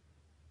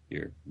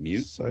 Here,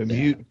 mute. So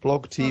mute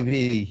Blog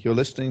TV. You're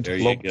listening to There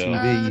you Blog go.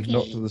 TV, Okay.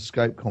 not to the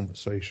Skype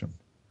conversation.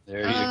 There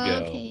you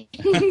go.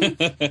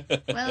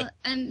 Okay. Well,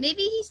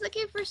 maybe he's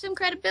looking for some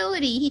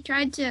credibility. He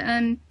tried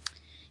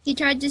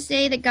to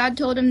say that God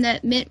told him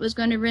that Mitt was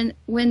going to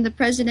win the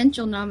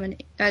presidential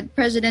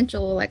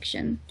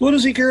election. What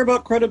does he care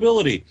about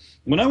credibility?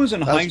 When I was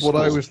in high That's school,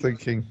 what I was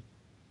thinking.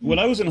 when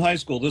I was in high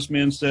school, this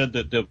man said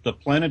that the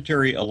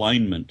planetary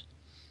alignment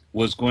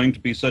was going to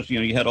be such,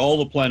 you had all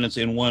the planets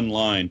in one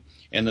line,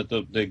 and that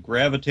the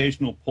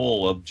gravitational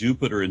pull of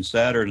Jupiter and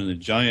Saturn and the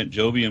giant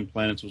Jovian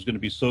planets was going to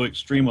be so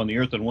extreme on the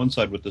Earth on one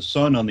side with the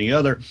sun on the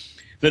other,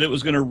 that it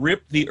was going to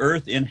rip the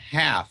Earth in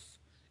half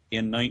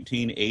in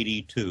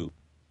 1982.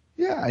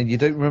 Yeah, and you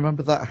don't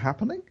remember that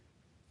happening?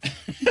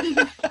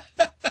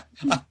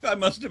 I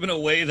must have been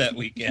away that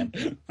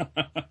weekend.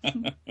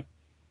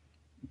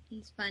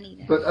 He's funny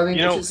there. But I mean,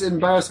 it's an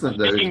embarrassment,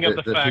 though, speaking of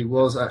the that he fact-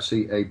 was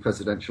actually a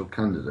presidential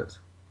candidate.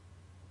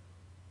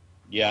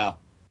 Yeah.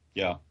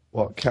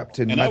 What,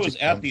 Captain And Magic I was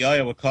at Pants? the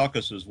Iowa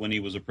caucuses when he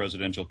was a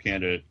presidential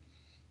candidate.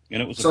 And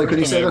it was the Sorry, first can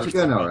you time say I that ever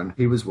again, saw- Aaron?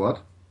 He was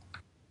what?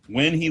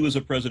 When he was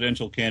a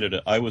presidential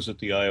candidate, I was at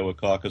the Iowa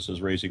caucuses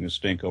raising a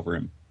stink over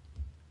him.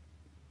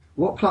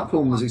 What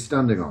platform was he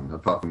standing on,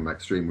 apart from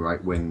extreme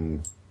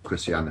right-wing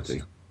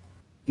Christianity?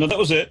 No, that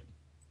was it.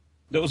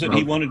 That was it. He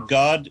Okay. wanted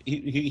God.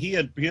 He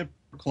had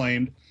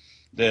proclaimed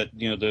that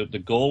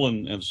the goal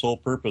and sole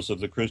purpose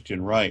of the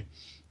Christian right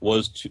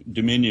was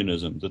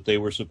dominionism, that they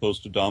were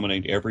supposed to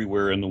dominate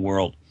everywhere in the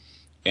world,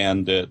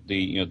 and that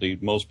the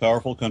most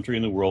powerful country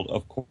in the world,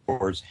 of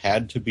course,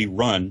 had to be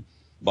run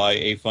by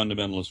a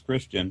fundamentalist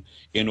Christian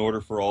in order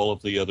for all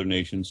of the other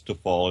nations to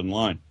fall in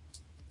line.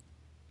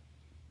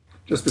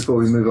 Just before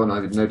we move on,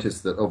 I've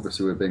noticed that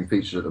obviously we're being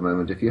featured at the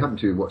moment. If you happen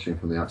to be watching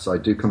from the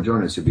outside, do come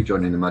join us. You'll be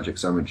joining the Magic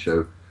Sandwich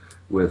Show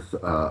with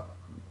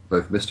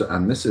both Mr.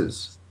 and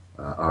Mrs.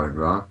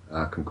 Aronra,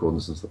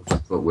 Concordance and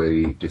stuff, but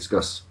we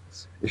discuss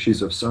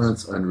issues of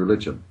science and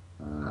religion.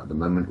 At the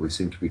moment, we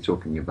seem to be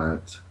talking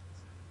about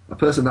a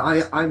person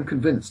that I'm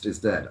convinced is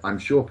dead. I'm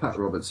sure Pat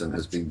Robertson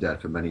has been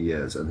dead for many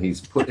years, and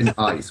he's put in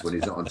ice when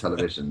he's not on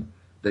television.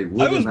 They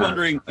would I was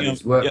wondering, and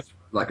it's worked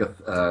like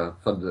a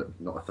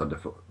not a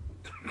thunderfoot.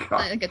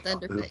 Like a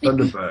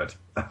thunderbird.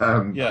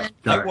 Thunderbird. Yeah,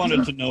 I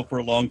wanted to know for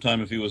a long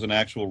time if he was an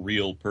actual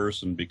real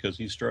person, because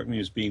he struck me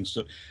as being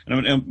so.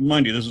 And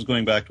mind you, this is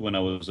going back to when I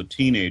was a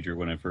teenager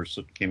when I first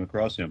came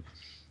across him.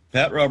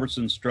 Pat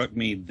Robertson struck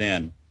me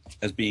then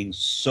as being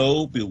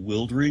so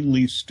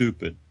bewilderingly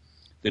stupid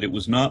that it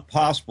was not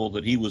possible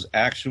that he was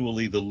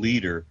actually the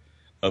leader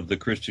of the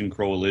Christian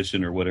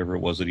Coalition or whatever it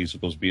was that he's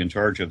supposed to be in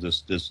charge of,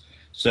 this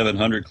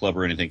 700 Club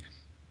or anything.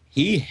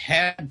 He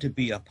had to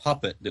be a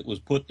puppet that was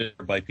put there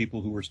by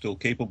people who were still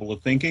capable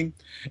of thinking,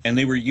 and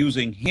they were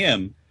using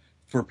him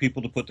for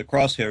people to put the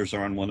crosshairs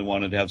on when they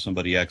wanted to have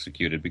somebody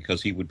executed,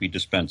 because he would be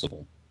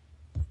dispensable.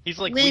 He's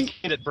like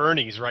Weekend at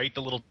Bernie's, right?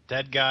 The little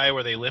dead guy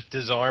where they lift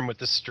his arm with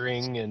the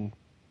string and...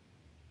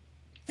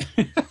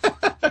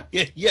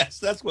 Yes,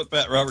 that's what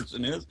Pat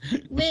Robertson is.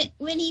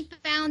 When he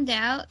found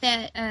out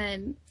that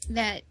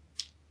that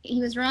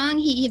he was wrong,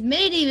 he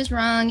admitted he was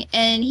wrong,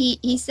 and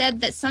he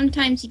said that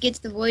sometimes he gets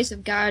the voice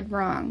of God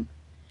wrong.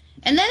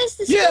 And that is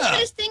the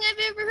stupidest thing I've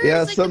ever heard.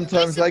 Yeah, it's like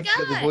sometimes I get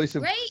the voice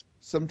of right?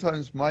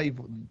 Sometimes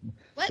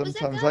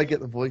sometimes that, I get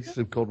the voice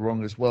of God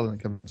wrong as well, and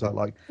it comes out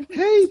like,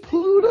 "Hey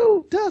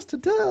Pluto, dust to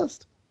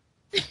dust."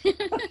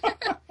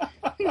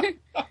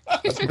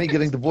 That's me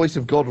getting the voice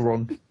of God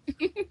wrong.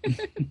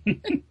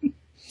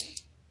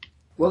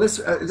 Well, this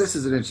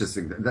is an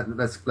interesting thing.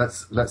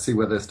 Let's see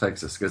where this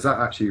takes us, because that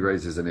actually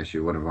raises an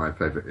issue, one of my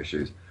favourite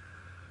issues,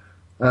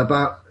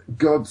 about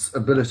God's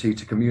ability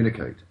to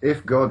communicate.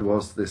 If God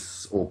was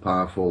this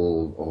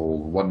all-powerful,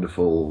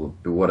 all-wonderful,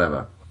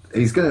 whatever,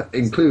 he's going to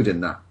include in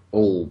that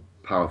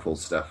all-powerful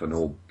stuff and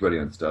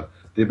all-brilliant stuff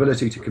the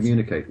ability to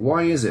communicate.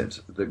 Why is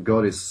it that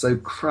God is so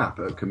crap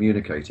at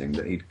communicating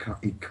that he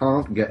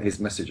can't get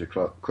his message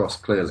across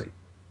clearly?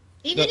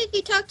 Even if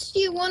he talks to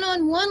you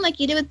one-on-one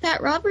like you did with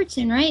Pat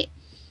Robertson, right?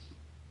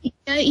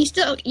 You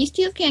still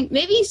can't.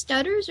 Maybe he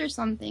stutters or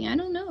something. I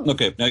don't know.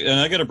 Okay, and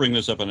I got to bring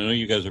this up, and I know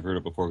you guys have heard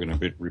it before. I'm going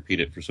to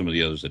repeat it for some of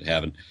the others that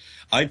haven't.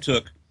 I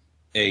took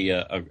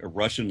a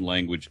Russian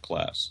language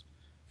class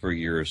for a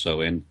year or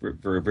so, and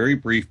for a very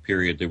brief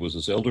period, there was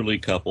this elderly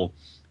couple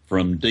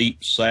from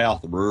deep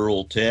south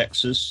rural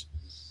Texas,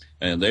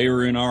 and they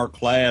were in our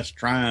class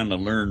trying to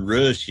learn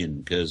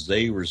Russian because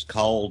they was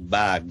called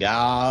by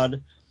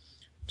God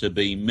to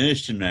be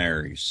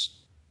missionaries.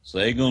 So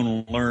they're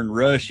going to learn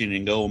Russian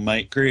and go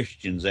make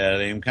Christians out of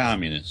them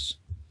communists.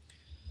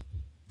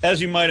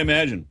 As you might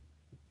imagine,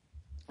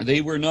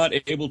 they were not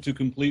able to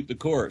complete the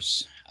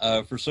course.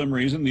 For some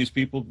reason, these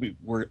people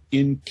were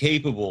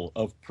incapable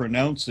of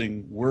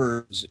pronouncing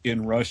words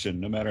in Russian,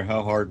 no matter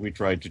how hard we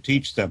tried to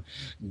teach them.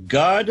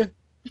 God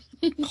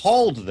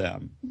called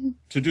them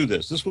to do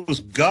this. This was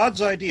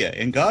God's idea,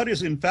 and God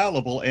is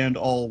infallible and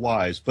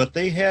all-wise, but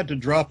they had to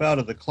drop out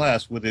of the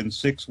class within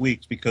 6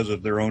 weeks because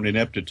of their own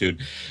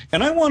ineptitude.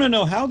 And I want to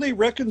know how they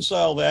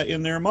reconcile that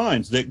in their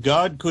minds, that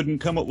God couldn't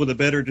come up with a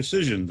better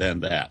decision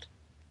than that.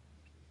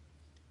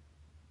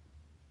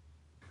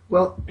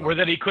 Well, or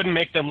that he couldn't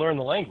make them learn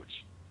the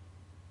language.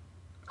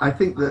 I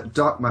think that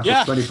Dark Matter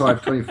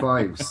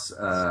 2525's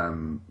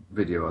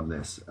video on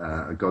this,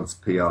 God's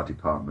PR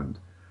department,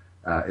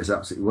 is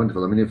absolutely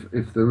wonderful. I mean,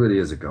 if there really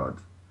is a God,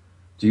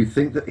 do you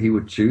think that he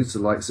would choose the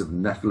likes of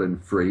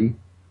Nephilim Free,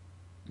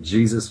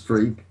 Jesus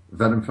Freak,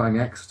 Venom Fang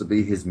X to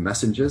be his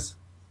messengers?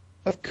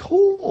 Of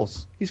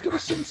course. He's got a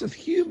sense of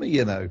humor,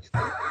 you know.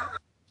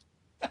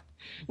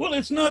 Well,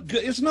 it's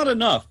not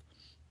enough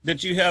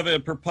that you have a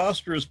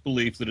preposterous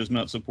belief that is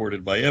not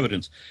supported by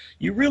evidence.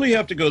 You really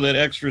have to go that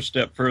extra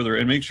step further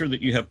and make sure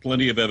that you have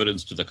plenty of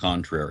evidence to the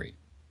contrary.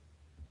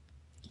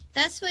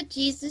 That's what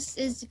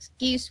Jesus'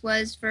 excuse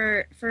was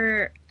for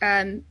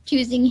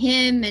choosing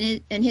him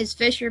and his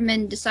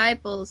fishermen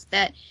disciples,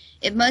 that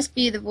it must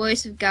be the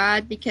voice of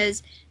God,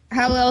 because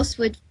how else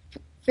would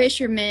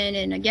fishermen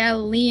and a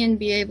Galilean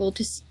be able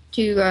to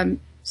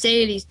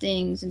say these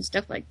things and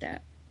stuff like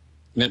that?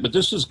 But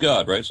this is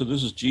God, right? So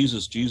this is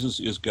Jesus. Jesus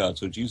is God.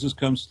 So Jesus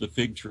comes to the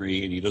fig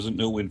tree, and he doesn't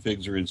know when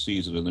figs are in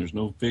season, and there's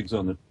no figs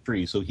on the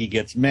tree. So he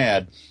gets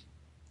mad.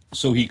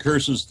 So he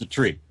curses the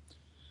tree.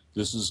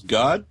 This is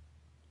God.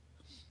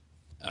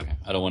 Okay,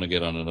 I don't want to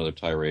get on another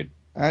tirade.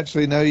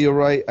 Actually, no, you're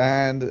right.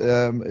 And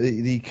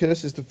he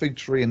curses the fig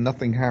tree and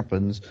nothing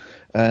happens.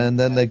 And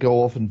then they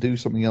go off and do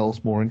something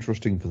else more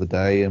interesting for the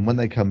day. And when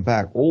they come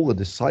back, all the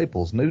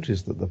disciples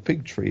notice that the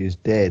fig tree is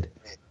dead.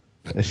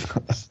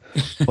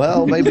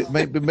 Well, maybe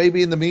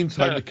in the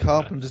meantime, the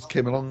carpenters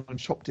came along and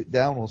chopped it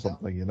down or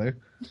something, you know?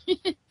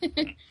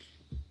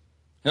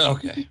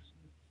 Okay.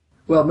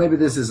 Well, maybe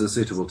this is a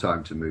suitable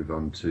time to move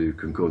on to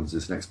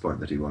Concordance's next point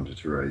that he wanted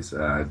to raise.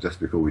 Just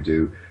before we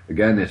do,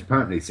 again, it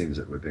apparently seems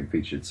that we're being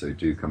featured, so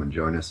do come and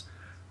join us.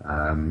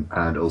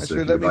 And also,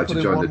 Actually, if let you'd me like put to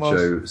in join the one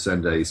show,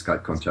 send a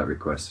Skype contact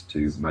request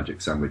to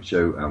Magic Sandwich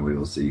Show, and we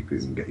will see if we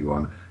can get you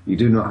on. You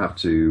do not have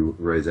to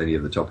raise any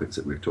of the topics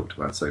that we've talked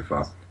about so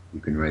far. You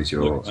can raise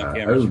your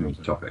own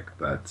topic,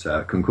 but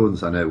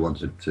Concordance, I know,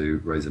 wanted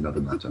to raise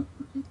another matter.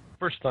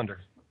 First Thunder.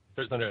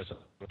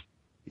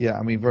 Yeah,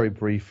 I mean, very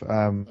brief.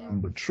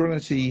 But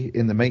Trinity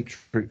in the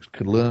Matrix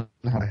could learn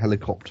how to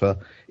helicopter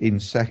in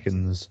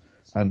seconds,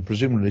 and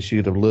presumably she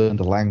would have learned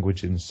a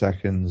language in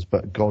seconds,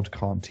 but God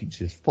can't teach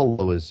his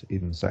followers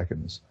in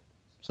seconds.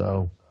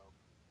 So...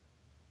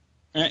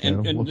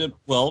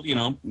 well, you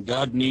know,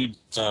 God needs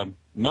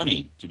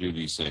money to do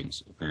these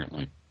things,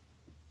 apparently.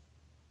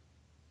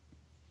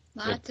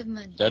 Lots of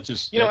money. That's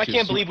just, I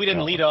can't believe we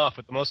didn't lead off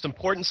with the most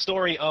important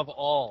story of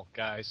all,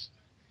 guys.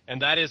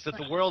 And that is that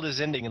the world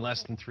is ending in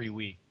less than 3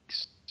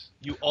 weeks.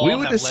 You all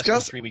have less than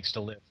 3 weeks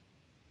to live.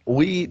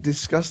 We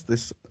discussed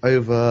this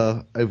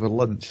over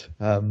lunch.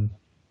 And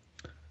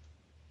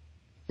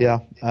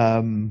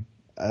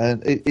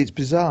it's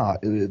bizarre.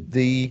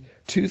 The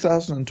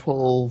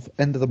 2012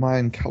 End of the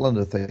Mayan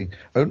calendar thing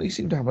only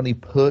seemed to have any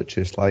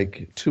purchase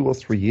like 2 or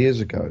 3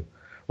 years ago,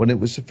 when it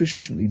was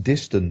sufficiently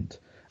distant,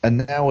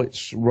 and now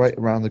it's right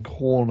around the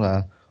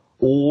corner.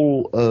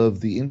 All of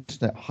the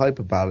internet hype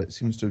about it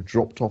seems to have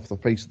dropped off the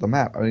face of the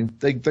map. I mean,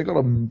 they got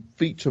a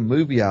feature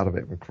movie out of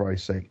it, for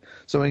Christ's sake.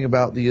 Something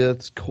about the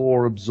Earth's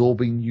core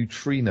absorbing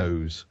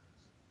neutrinos,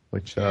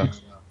 which...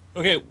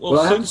 Okay, well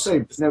I have to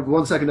say, no,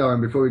 1 second, Aaron,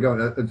 before we go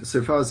on.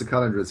 So far as the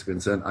calendar is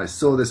concerned, I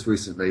saw this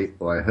recently,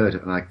 or I heard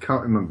it, and I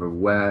can't remember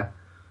where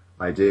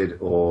I did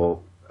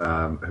or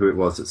who it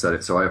was that said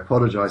it. So I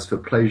apologise for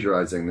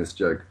plagiarising this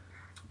joke,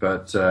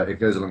 but it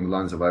goes along the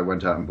lines of I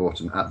went out and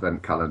bought an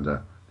advent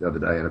calendar the other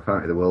day, and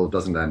apparently the world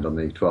doesn't end on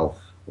the 12th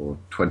or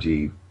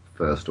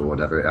 21st or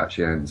whatever. It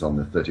actually ends on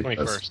the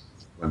 31st.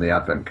 When the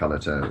advent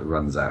calendar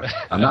runs out.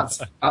 And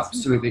that's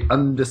absolutely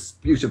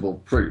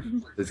undisputable proof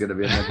there's going to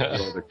be an end to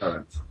the world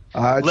occurrence.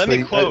 Let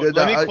me quote,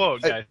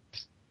 guys.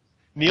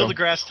 Neil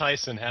deGrasse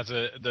Tyson has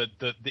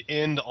the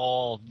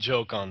end-all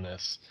joke on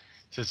this.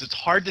 Says it's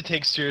hard to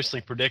take seriously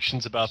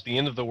predictions about the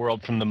end of the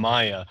world from the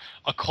Maya,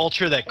 a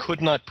culture that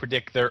could not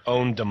predict their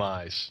own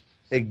demise.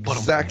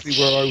 Exactly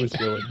where I was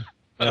going.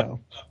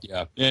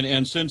 Yeah,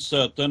 and since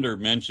Thunder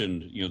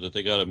mentioned, that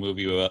they got a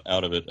movie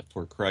out of it,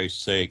 for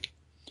Christ's sake,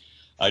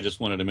 I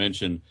just wanted to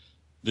mention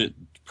that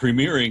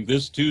premiering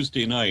this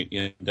Tuesday night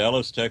in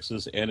Dallas,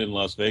 Texas, and in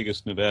Las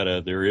Vegas,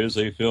 Nevada, there is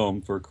a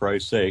film, for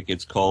Christ's sake.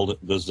 It's called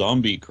The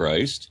Zombie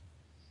Christ,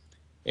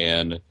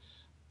 and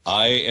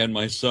I and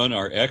my son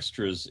are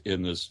extras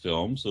in this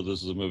film, so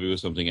this is a movie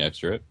with something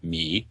extra,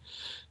 me.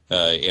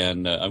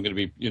 And I'm going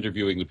to be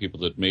interviewing the people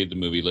that made the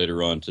movie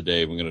later on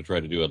today. We're going to try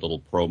to do a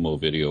little promo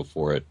video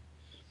for it.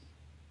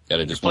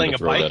 And I just wanted to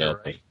throw that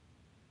out. Right?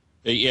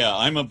 Yeah,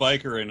 I'm a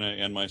biker,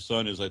 and my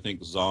son is, I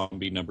think,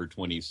 zombie number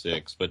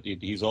 26. But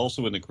he's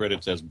also in the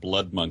credits as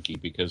Blood Monkey,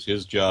 because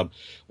his job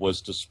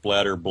was to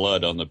splatter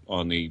blood on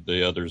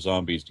the other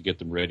zombies to get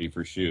them ready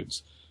for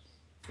shoots.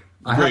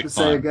 I have to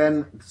say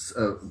again,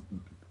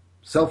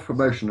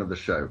 self-promotion of the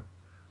show.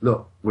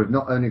 Look, we've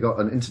not only got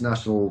an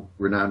international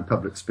renowned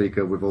public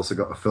speaker, we've also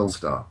got a film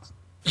star.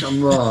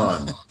 Come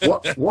on.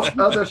 What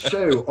other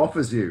show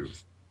offers you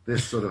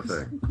this sort of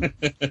thing?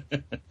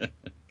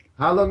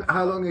 How long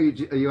are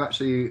you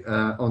actually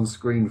on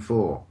screen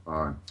for,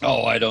 Aaron?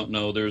 Oh, I don't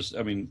know.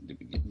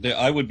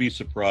 I would be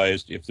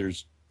surprised if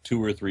there's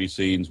 2 or 3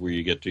 scenes where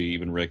you get to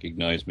even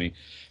recognize me.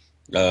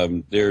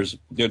 There's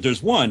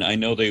one I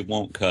know they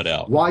won't cut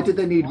out. Why did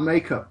they need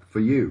makeup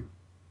for you?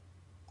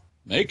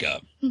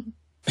 Makeup?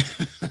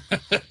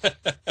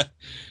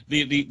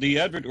 The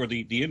advert or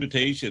the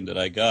invitation that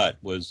I got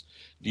was,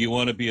 do you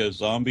want to be a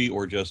zombie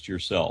or just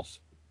yourself?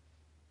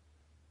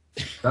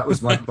 That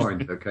was my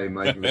point. Okay,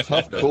 Mike.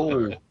 Tough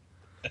call.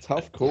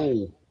 Tough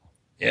call.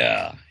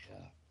 Yeah.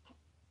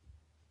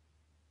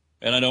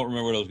 And I don't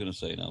remember what I was going to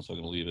say now, so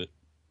I'm going to leave it.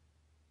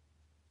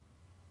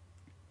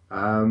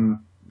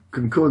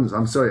 Concordance.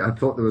 I'm sorry. I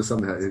thought there was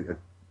something.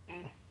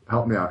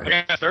 Help me out. I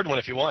got a third one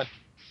if you want.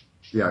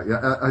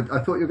 Yeah. I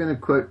thought you were going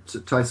to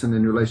quote Tyson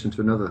in relation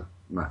to another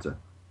matter.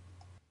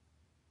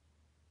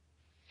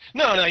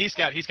 No, he's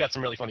got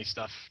some really funny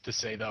stuff to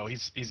say though.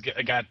 He's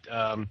got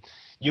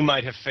You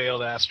Might Have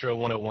Failed Astro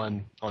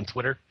 101 on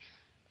Twitter,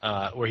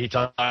 where he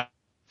talks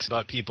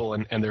about people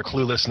and their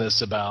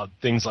cluelessness about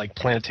things like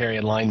planetary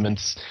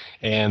alignments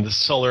and the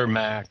solar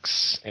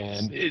max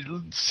and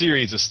a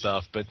series of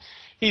stuff. But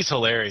he's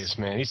hilarious,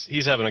 man.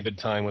 He's having a good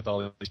time with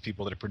all these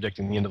people that are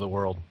predicting the end of the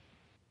world.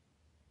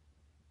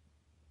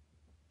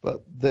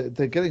 But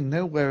they're getting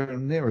nowhere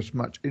near as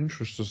much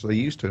interest as they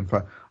used to. In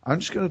fact, I'm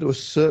just going to do a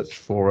search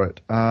for it.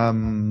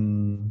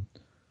 So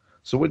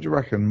what do you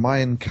reckon?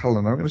 Mayan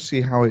calendar. I'm going to see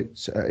how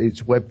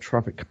its web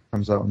traffic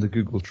comes out on the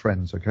Google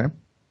Trends, okay?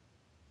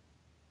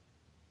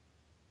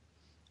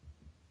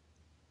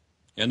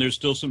 And there's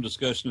still some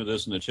discussion of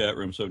this in the chat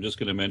room, so I'm just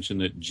going to mention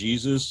that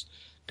Jesus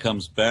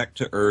comes back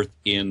to Earth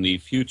in the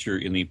future,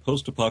 in the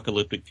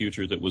post-apocalyptic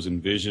future that was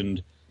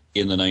envisioned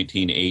in the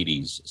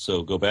 1980s.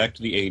 So go back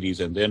to the 80s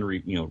and then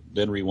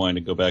then rewind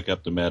and go back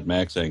up the Mad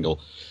Max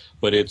angle.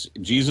 But it's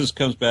Jesus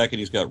comes back and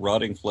he's got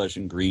rotting flesh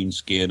and green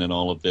skin and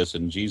all of this,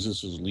 and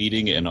Jesus is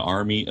leading an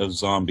army of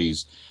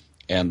zombies,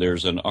 and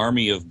there's an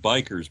army of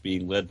bikers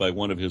being led by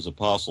one of his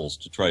apostles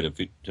to try to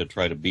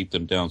beat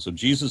them down. So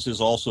Jesus is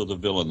also the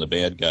villain, the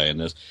bad guy in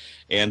this.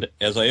 And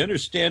as I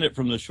understand it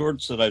from the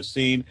shorts that I've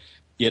seen,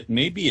 it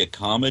may be a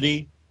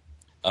comedy,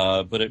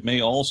 but it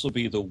may also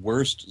be the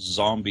worst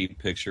zombie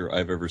picture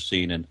I've ever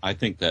seen, and I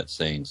think that's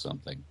saying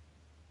something.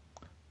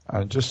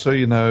 Just so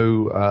you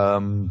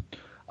know,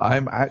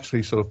 I'm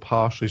actually sort of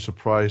partially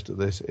surprised at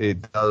this.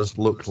 It does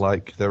look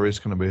like there is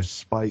going to be a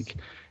spike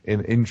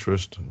in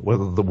interest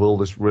whether the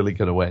world is really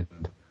going to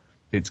end.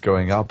 It's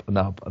going up and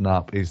up and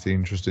up is the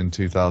interest in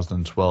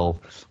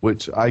 2012,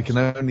 which I can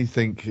only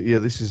think,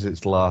 this is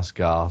its last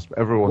gasp.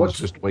 Everyone's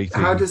just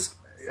waiting.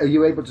 Are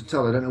you able to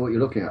tell, I don't know what you're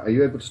looking at, are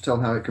you able to tell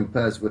how it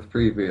compares with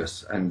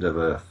previous End of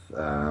Earth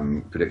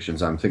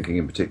predictions? I'm thinking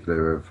in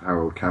particular of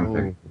Harold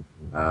Camping.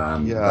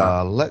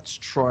 Let's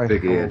try.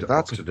 Big-eared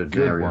That's a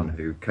good one.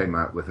 who came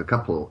out with a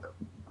couple,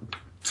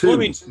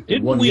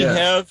 didn't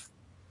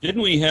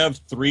we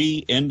have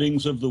 3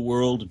 endings of the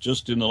world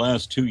just in the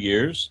last 2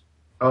 years?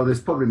 Oh,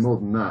 there's probably more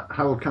than that.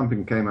 Harold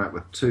Camping came out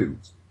with 2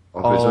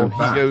 of his own he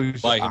back.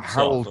 goes By himself,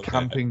 Harold okay.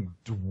 Camping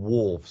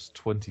Dwarfs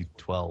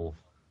 2012.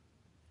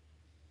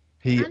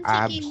 He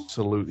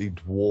absolutely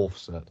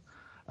dwarfs it.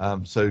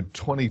 So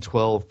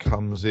 2012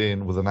 comes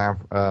in with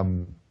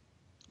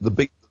the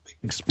big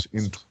in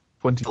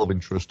 2012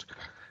 interest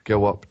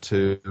go up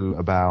to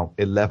about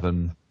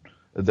 11.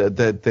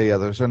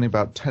 There's only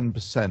about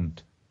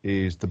 10%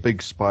 is the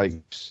big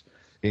spikes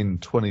in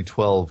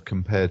 2012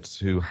 compared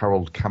to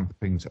Harold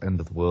Camping's End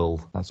of the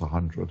World. That's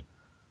 100.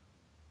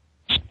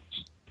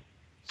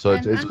 So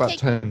it's about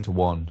 10 to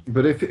 1.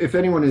 But if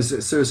anyone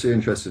is seriously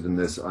interested in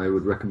this, I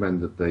would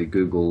recommend that they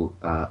Google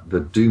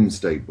the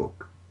Doomsday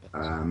Book,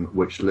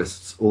 which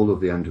lists all of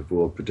the end of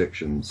world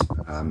predictions,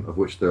 of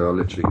which there are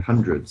literally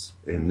hundreds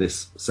in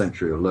this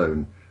century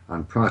alone,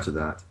 and prior to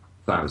that,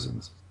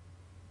 thousands.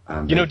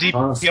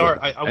 DPR,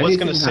 I was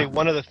going to say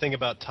one other thing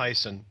about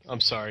Tyson.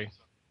 I'm sorry.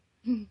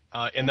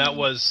 And that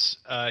was,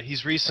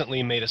 he's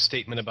recently made a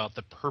statement about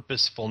the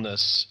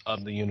purposefulness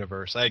of the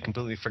universe. I had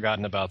completely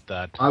forgotten about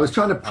that. I was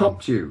trying to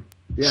prompt you.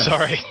 Yes.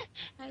 Sorry.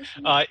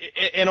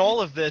 And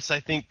all of this,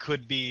 I think,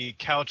 could be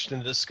couched in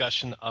the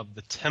discussion of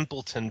the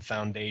Templeton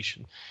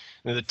Foundation.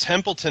 Now, the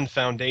Templeton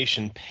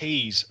Foundation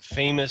pays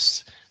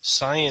famous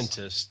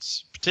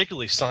scientists,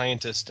 particularly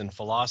scientists and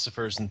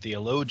philosophers and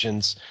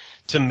theologians,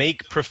 to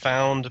make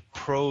profound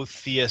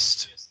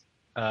pro-theist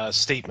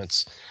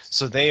statements.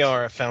 So they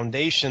are a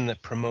foundation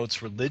that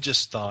promotes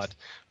religious thought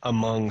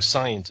among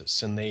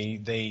scientists, and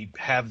they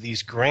have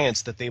these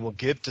grants that they will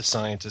give to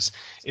scientists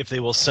if they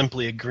will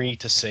simply agree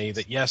to say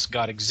that yes,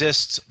 God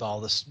exists, all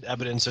this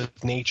evidence of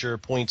nature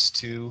points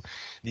to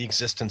the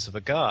existence of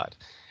a God.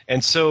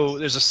 And so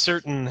there's a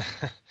certain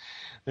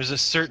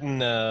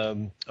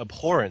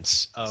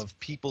abhorrence of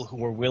people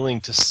who are willing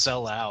to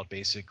sell out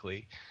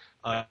basically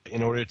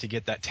in order to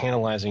get that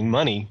tantalizing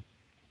money.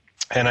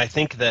 And I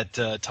think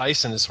that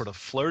Tyson has sort of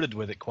flirted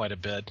with it quite a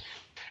bit,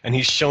 and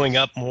he's showing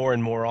up more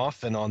and more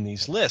often on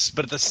these lists.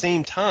 But at the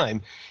same time,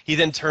 he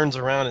then turns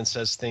around and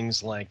says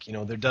things like,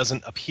 there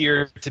doesn't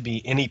appear to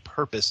be any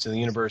purpose to the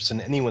universe, and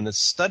anyone that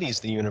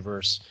studies the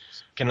universe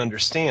can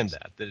understand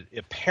that it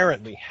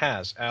apparently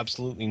has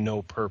absolutely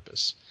no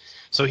purpose.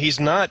 So he's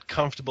not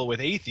comfortable with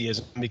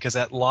atheism because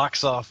that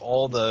locks off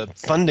all the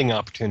funding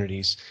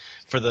opportunities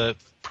for the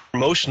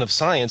promotion of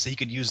science that he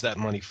could use that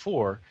money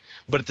for.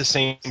 But at the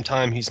same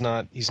time, he's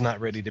not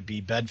ready to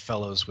be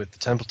bedfellows with the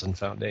Templeton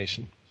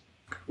Foundation.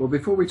 Well,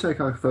 before we take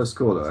our first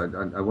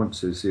caller, I want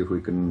to see if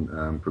we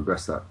can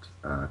progress that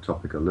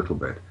topic a little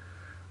bit.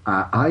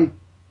 I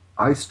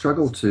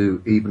struggle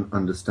to even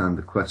understand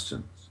the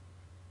question,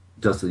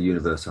 does the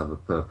universe have a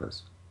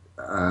purpose?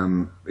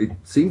 It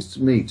seems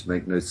to me to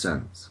make no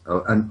sense.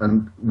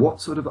 And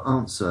what sort of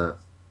answer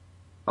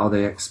are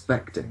they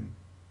expecting?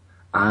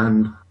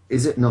 And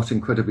is it not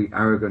incredibly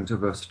arrogant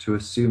of us to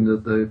assume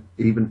that there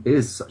even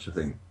is such a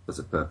thing as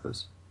a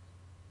purpose?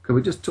 Can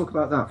we just talk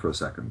about that for a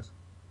second?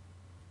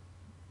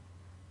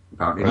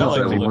 Apparently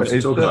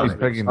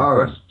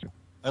not.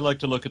 I like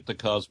to look at the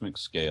cosmic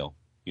scale,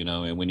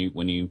 and when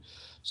you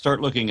start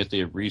looking at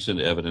the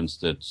recent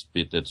evidence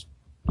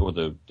or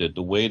the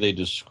way they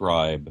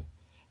describe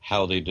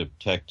how they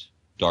detect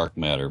dark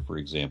matter, for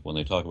example,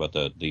 when they talk about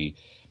the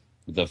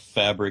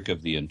fabric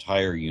of the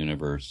entire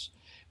universe.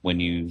 When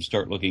you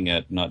start looking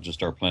at not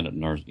just our planet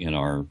in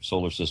our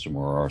solar system,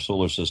 or our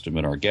solar system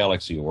in our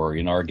galaxy, or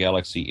in our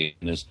galaxy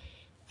in this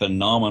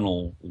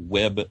phenomenal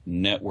web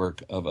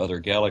network of other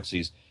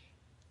galaxies,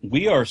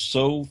 we are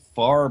so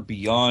far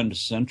beyond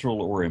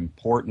central or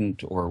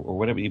important or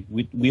whatever.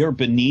 We are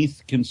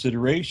beneath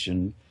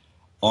consideration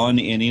on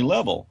any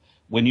level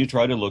when you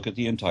try to look at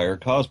the entire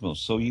cosmos.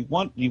 So you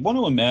want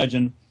to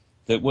imagine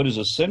that what is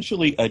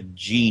essentially a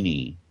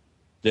genie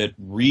that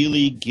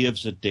really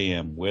gives a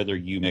damn whether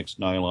you mix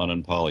nylon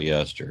and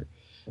polyester,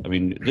 I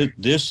mean,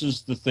 this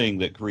is the thing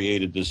that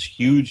created this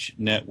huge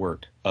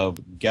network of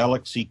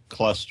galaxy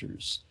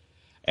clusters,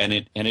 and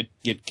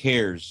it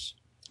cares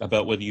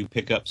about whether you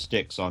pick up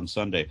sticks on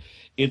Sunday.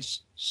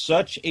 It's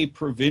such a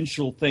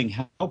provincial thing.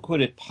 How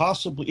could it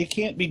possibly? It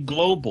can't be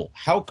global.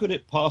 How could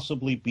it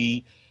possibly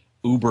be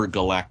uber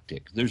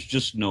galactic? There's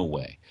just no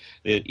way.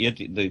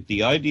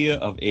 The idea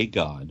of a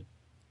god,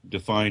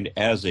 defined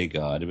as a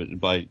god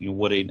by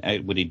what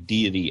a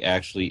deity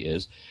actually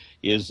is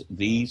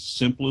the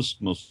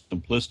simplest, most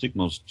simplistic,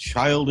 most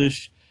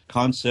childish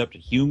concept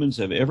humans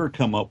have ever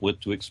come up with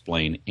to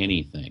explain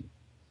anything.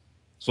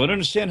 So I don't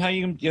understand how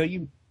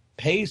you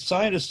pay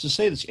scientists to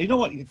say this. You know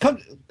what?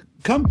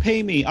 Come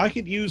pay me. I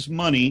could use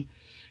money,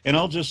 and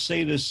I'll just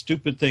say this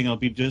stupid thing. I'll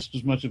be just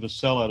as much of a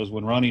sellout as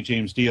when Ronnie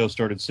James Dio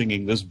started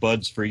singing "This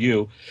Bud's for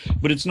You,"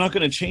 but it's not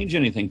going to change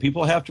anything.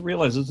 People have to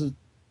realize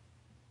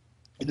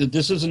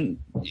this isn't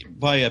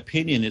by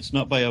opinion. It's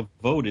not by a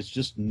vote. It's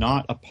just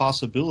not a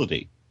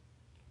possibility.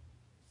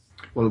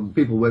 Well,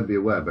 people won't be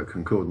aware, but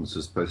Concordance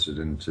has posted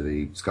into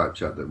the Skype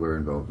chat that we're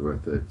involved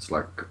with. It's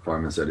like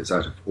Feynman said, it's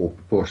out of all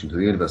proportion to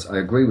the universe. I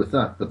agree with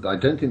that, but I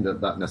don't think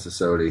that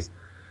necessarily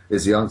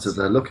is the answer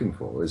they're looking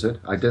for, is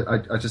it? I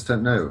just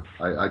don't know.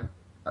 I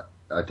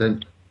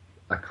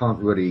can't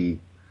really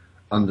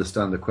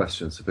understand the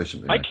question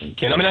sufficiently. I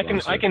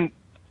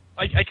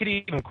could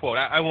even quote.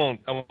 I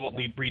won't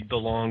read the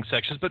long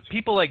sections, but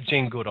people like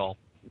Jane Goodall,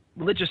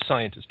 religious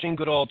scientist. Jane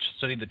Goodall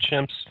studied the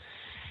chimps.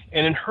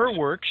 And in her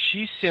work,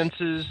 she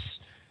senses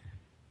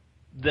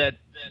that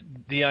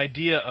the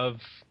idea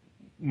of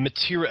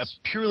a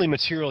purely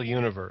material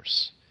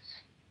universe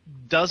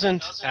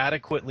doesn't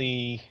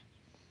adequately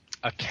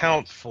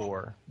account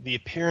for the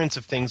appearance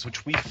of things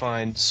which we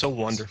find so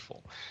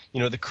wonderful. You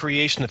know, the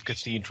creation of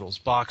cathedrals,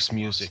 Bach's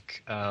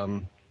music,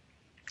 the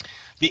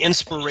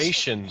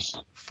inspiration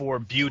for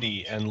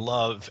beauty and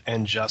love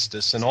and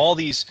justice, and all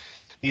these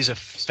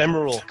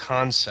ephemeral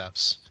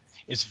concepts.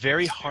 It's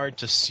very hard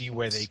to see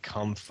where they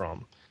come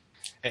from.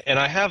 And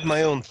I have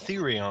my own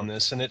theory on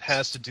this, and it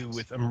has to do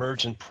with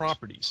emergent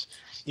properties.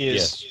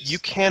 You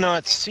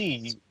cannot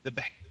see the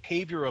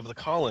behavior of the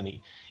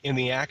colony in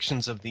the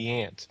actions of the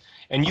ant.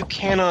 And you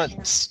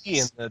cannot see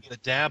in the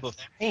dab of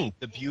paint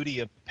the beauty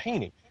of the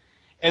painting.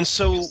 And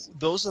so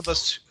those of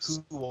us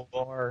who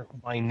are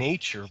by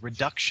nature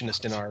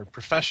reductionist in our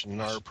profession, in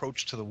our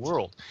approach to the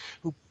world,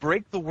 who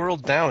break the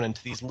world down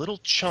into these little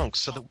chunks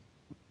so that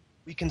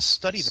we can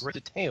study the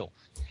detail.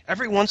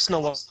 Every once in a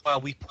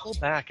while, we pull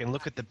back and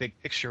look at the big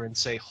picture and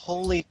say,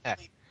 holy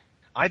heck,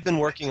 I've been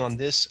working on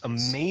this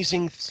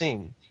amazing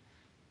thing,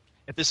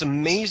 at this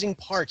amazing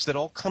parts that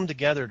all come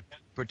together to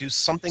produce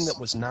something that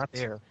was not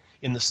there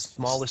in the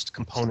smallest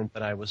component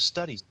that I was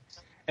studying.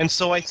 And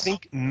so I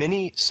think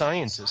many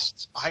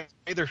scientists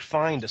either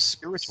find a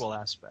spiritual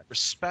aspect,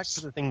 respect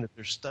for the thing that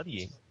they're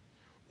studying,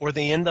 or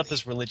they end up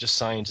as religious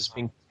scientists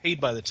being paid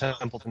by the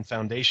Templeton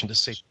Foundation to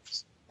say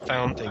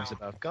found things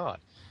about God.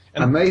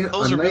 And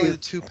those are really the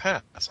two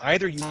paths.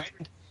 Either you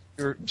find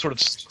your sort of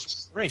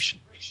inspiration.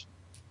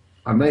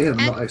 I may have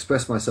not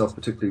expressed myself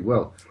particularly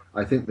well.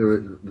 I think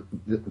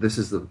this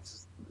is the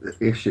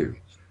issue.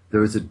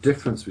 There is a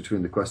difference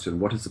between the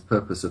question, what is the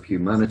purpose of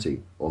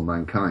humanity or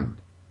mankind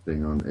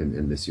being on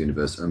in this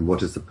universe, and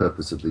what is the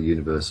purpose of the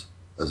universe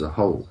as a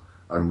whole?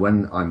 And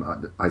when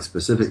I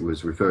specifically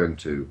was referring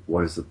to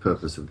what is the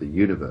purpose of the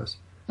universe,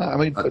 I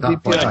mean, at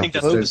that point, I think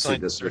that's don't what the see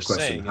that scientists the are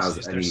question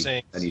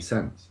saying, has any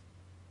sense.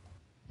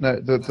 No,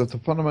 the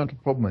fundamental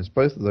problem is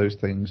both of those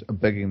things are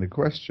begging the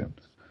question.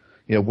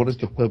 You know, what is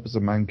the purpose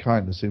of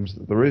mankind? Assumes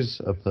that there is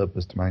a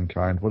purpose to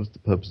mankind. What is the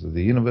purpose of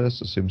the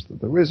universe? Assumes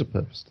that there is a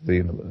purpose to the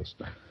universe.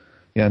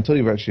 Yeah, until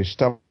you've actually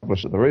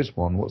established that there is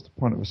one, what's the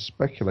point of us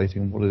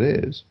speculating what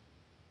it is?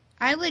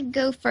 I would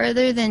go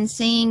further than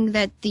saying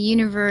that the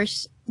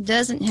universe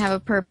doesn't have a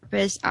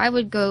purpose. I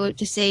would go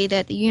to say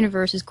that the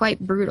universe is quite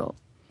brutal.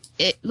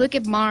 Look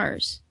at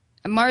Mars.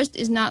 Mars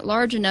is not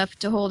large enough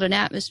to hold an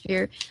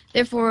atmosphere.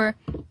 Therefore,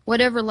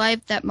 whatever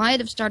life that might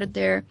have started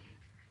there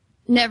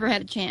never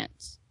had a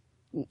chance.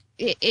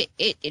 It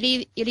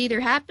either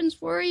happens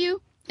for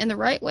you in the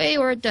right way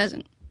or it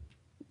doesn't.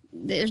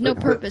 There's no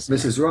purpose.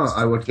 Mrs. Ra,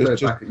 I would throw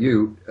it back at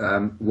you.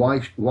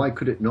 Why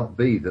could it not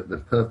be that the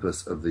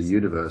purpose of the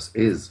universe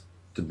is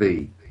to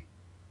be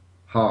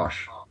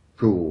harsh,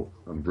 cruel,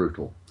 and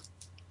brutal?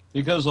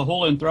 Because the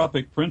whole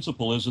anthropic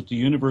principle is that the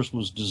universe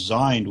was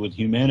designed with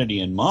humanity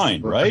in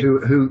mind, right?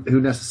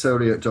 Who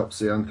necessarily adopts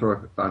the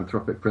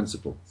anthropic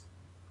principle?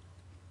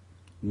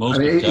 Most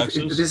of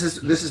Texas.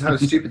 This is how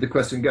stupid the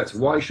question gets.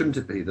 Why shouldn't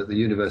it be that the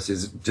universe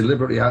is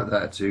deliberately out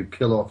there to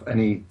kill off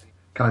any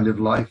kind of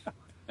life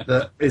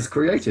that is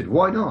created?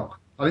 Why not?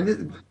 I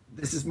mean,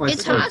 this is my.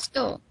 It's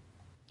hostile.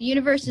 The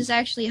universe is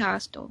actually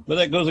hostile. But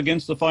that goes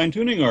against the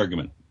fine-tuning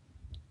argument.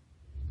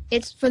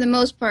 It's, for the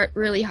most part,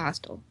 really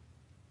hostile.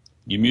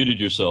 You muted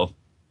yourself.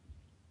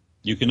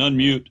 You can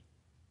unmute.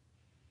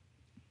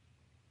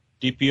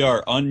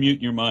 DPR,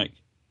 unmute your mic.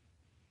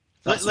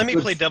 Let me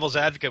play devil's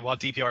advocate while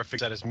DPR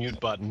figures out his mute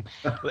button.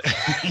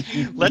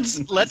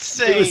 let's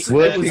say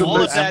that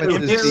all of that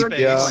empty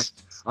space.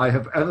 I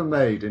have ever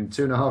made in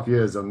 2.5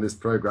 years on this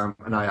program,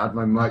 and I had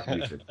my mic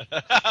muted.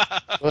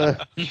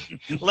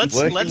 Let's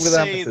Working with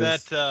say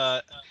amateurs.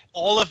 that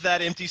all of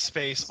that empty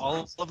space,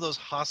 all of those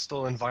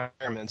hostile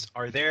environments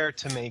are there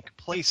to make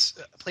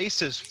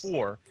places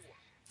for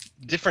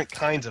different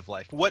kinds of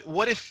life.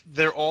 What if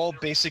they're all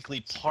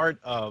basically part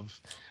of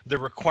the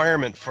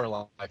requirement for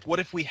life? What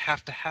if we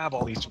have to have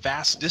all these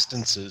vast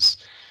distances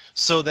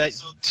so that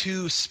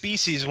two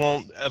species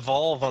won't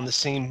evolve on the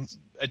same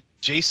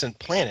adjacent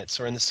planets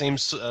or in the same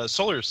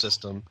solar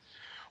system?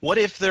 What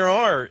if there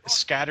are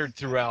scattered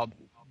throughout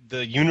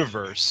the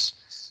universe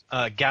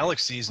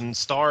galaxies and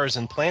stars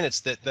and planets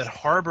that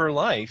harbor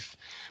life,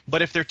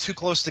 but if they're too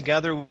close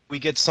together, we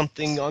get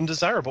something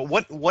undesirable?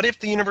 What if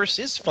the universe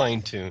is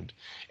fine-tuned?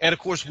 And of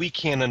course, we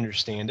can't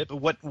understand it,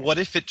 but what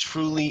if it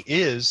truly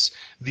is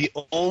the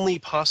only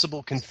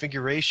possible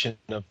configuration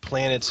of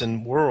planets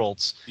and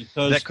worlds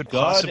that could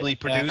possibly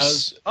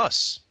produce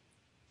us?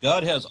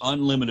 God has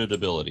unlimited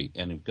ability,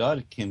 and if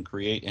God can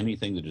create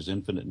anything that is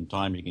infinite in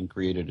time, he can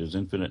create it as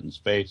infinite in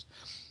space.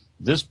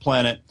 This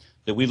planet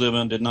that we live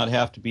on did not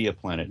have to be a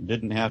planet. It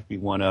didn't have to be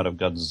one out of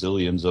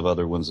gazillions of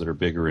other ones that are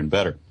bigger and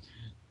better.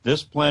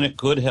 This planet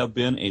could have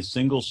been a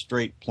single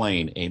straight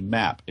plane, a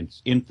map.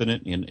 It's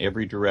infinite in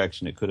every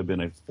direction. It could have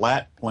been a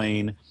flat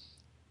plane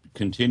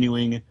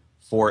continuing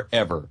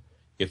forever.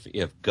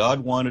 If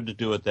God wanted to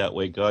do it that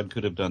way, God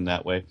could have done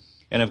that way.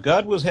 And if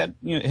God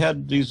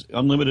had these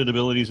unlimited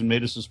abilities and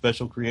made us as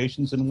special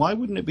creations, then why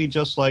wouldn't it be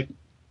just like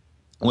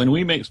when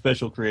we make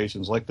special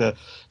creations, like the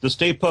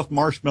Stay Puft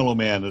Marshmallow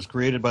Man that's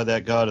created by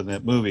that God in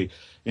that movie?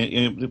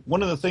 And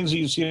one of the things that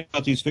you see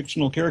about these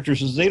fictional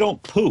characters is they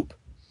don't poop.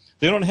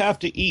 They don't have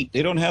to eat.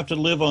 They don't have to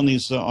live on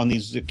these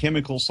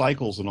chemical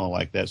cycles and all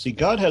like that. See,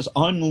 God has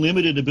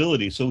unlimited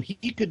ability, so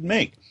he could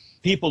make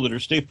people that are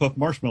Stay Puft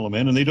Marshmallow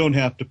Men, and they don't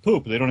have to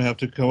poop. They don't have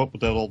to come up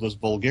with all this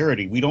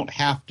vulgarity. We don't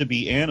have to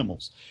be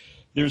animals.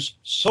 There's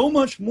so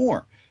much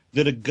more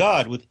that a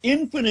God with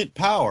infinite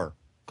power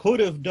could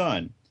have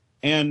done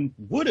and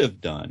would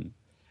have done,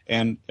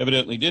 and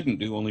evidently didn't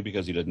do only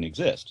because he doesn't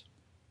exist.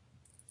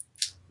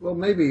 Well,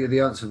 maybe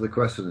the answer to the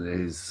question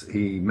is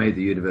he made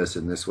the universe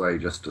in this way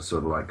just to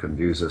sort of like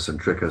confuse us and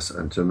trick us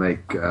and to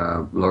make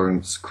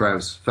Lawrence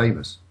Krauss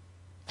famous.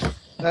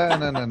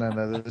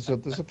 No.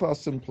 There's a far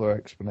simpler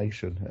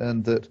explanation,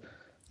 and that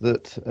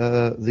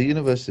the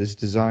universe is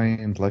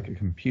designed like a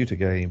computer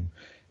game,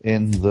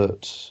 in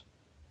that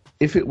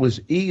if it was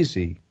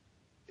easy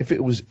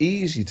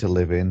to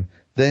live in,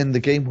 then the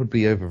game would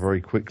be over very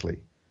quickly.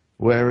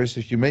 Whereas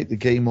if you make the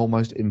game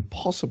almost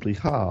impossibly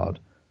hard,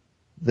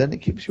 then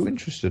it keeps you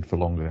interested for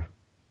longer.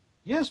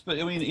 Yes, but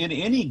I mean, in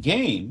any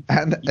game,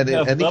 and in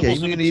any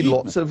game, you need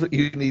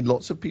achievement.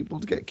 lots of people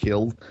to get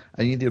killed,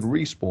 and you need a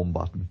respawn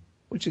button,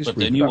 which is. But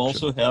then you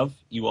also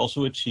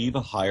achieve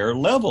a higher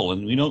level,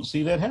 and we don't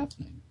see that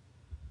happening.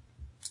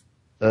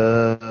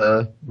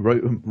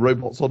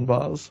 Robots on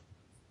Mars.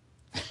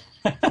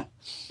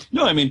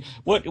 No, I mean,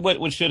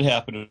 what should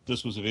happen if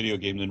this was a video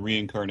game, then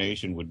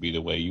reincarnation would be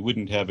the way. You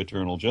wouldn't have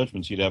eternal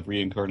judgments. You'd have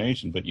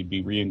reincarnation, but you'd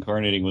be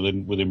reincarnating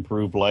with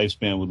improved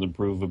lifespan, with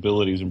improved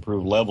abilities,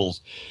 improved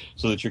levels,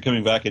 so that you're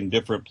coming back in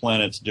different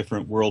planets,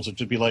 different worlds. It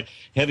should be like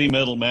Heavy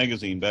Metal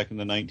Magazine back in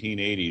the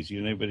 1980s.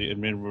 Anybody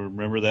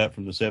remember that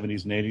from the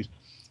 70s and 80s?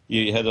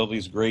 You had all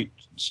these great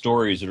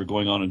stories that are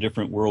going on in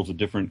different worlds with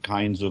different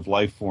kinds of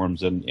life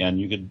forms,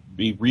 and you could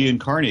be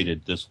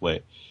reincarnated this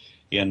way.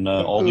 In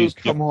all these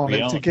come on!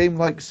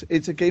 realities.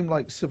 It's a game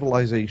like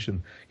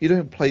Civilization. You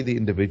don't play the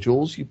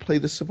individuals; you play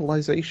the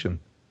civilization.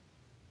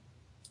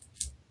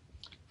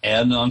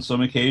 And on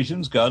some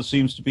occasions, God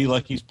seems to be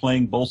like he's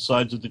playing both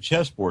sides of the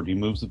chessboard. He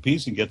moves the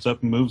piece and gets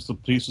up and moves the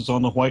pieces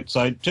on the white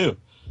side too.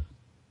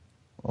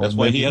 That's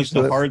why he has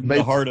to harden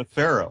the heart of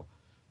Pharaoh.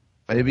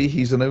 Maybe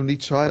he's an only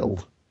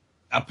child.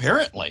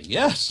 Apparently,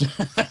 yes.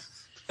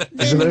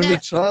 As an only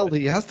child,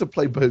 he has to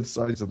play both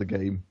sides of the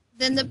game.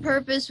 Then the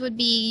purpose would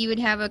be you would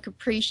have a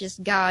capricious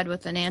God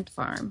with an ant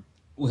farm.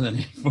 With an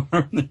ant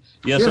farm.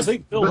 Yes, I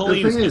think Bill but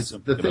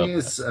the thing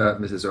is,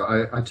 Mrs.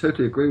 O, I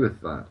totally agree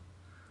with that.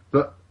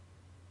 But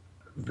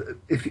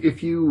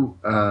if you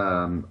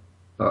are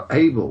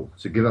able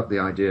to give up the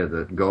idea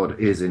that God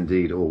is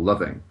indeed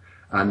all-loving,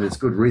 and there's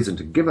good reason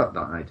to give up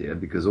that idea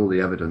because all the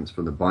evidence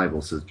from the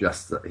Bible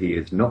suggests that he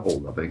is not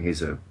all-loving,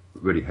 he's a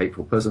really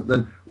hateful person,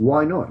 then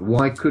why not?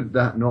 Why could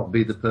that not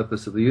be the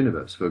purpose of the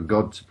universe, for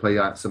God to play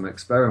out some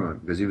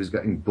experiment because he was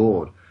getting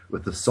bored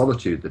with the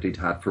solitude that he'd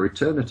had for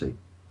eternity?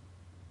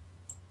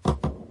 I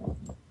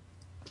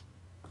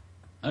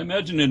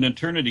imagine an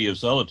eternity of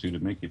solitude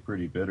would make you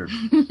pretty bitter. A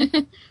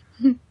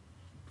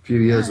few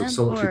years Yeah, of I'm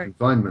solitary bored.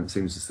 confinement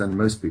seems to send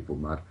most people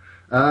mad.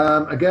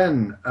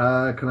 Again,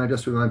 can I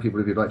just remind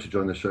people, if you'd like to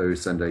join the show,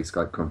 send a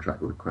Skype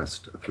contract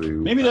request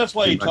through. Maybe that's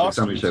why he Magic talks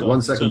to Sandwich me Show. so-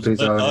 1 second, so please,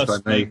 let Aaron, us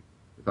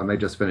if I may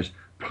just finish.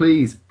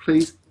 Please,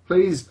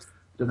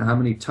 don't know how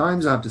many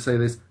times I have to say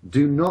this,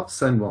 do not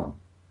send one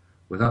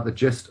without the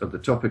gist of the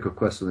topic or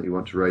question that you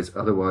want to raise,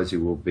 otherwise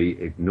you will be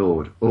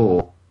ignored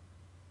or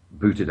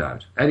booted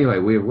out. Anyway,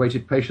 we have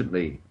waited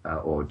patiently,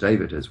 or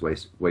David has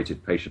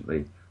waited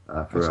patiently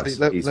for Actually,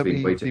 us. He's let been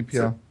me, waiting.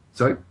 DPR,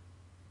 Sorry?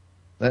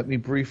 let me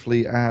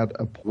briefly add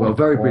a point. Well,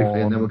 very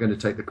briefly, and then we're going to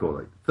take the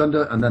caller.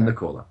 Thunder, and then the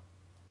caller.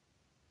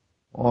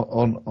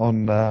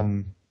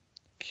 On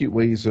cute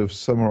ways of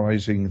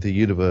summarizing the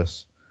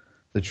universe.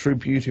 The true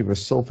beauty of a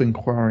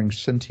self-inquiring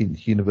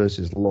sentient universe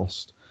is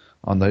lost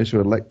on those who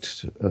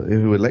elect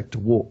to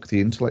walk the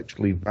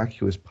intellectually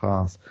vacuous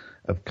path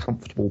of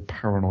comfortable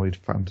paranoid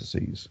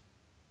fantasies.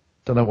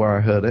 Don't know where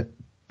I heard it,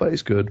 but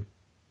it's good.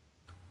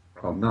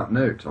 On that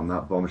note, on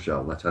that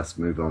bombshell, let us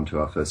move on to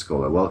our first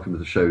caller. Welcome to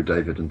the show,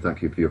 David, and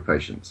thank you for your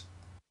patience.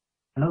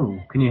 Hello,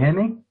 can you hear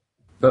me?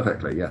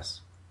 Perfectly,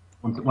 yes.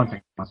 One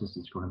second, my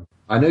sister's calling.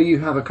 I know you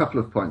have a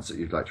couple of points that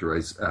you'd like to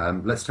raise.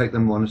 Let's take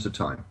them one at a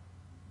time.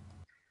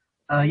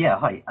 Yeah,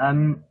 hi.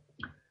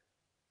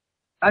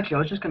 Actually, I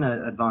was just going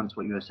to advance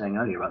what you were saying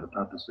earlier about the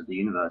purpose of the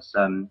universe.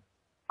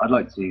 I'd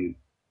like to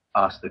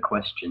ask the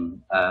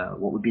question,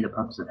 what would be the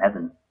purpose of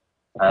heaven?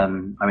 I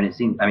mean,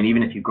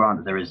 even if you grant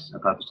that there is a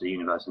purpose to the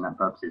universe and that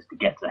purpose is to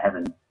get to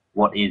heaven,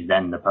 what is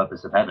then the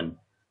purpose of heaven?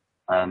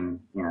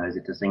 Is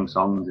it to sing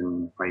songs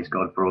and praise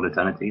God for all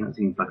eternity? That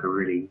seems like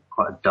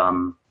quite a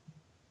dumb,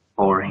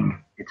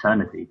 boring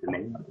eternity to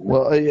me.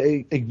 Well,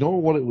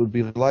 ignore what it would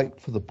be like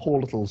for the poor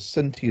little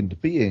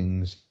sentient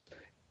beings.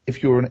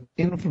 If you're an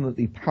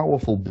infinitely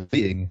powerful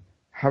being,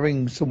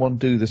 having someone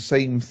do the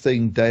same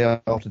thing day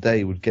after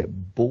day would get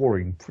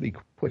boring pretty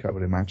quick, I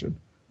would imagine.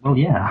 Well,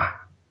 yeah.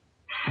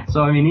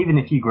 So, I mean, even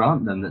if you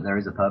grant them that there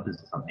is a purpose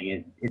to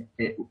something,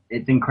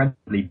 it's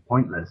incredibly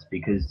pointless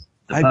because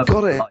I've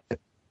got it.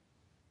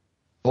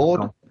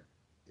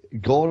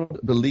 God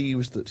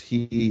believes that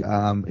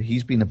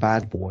he's been a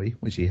bad boy,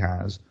 which he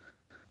has,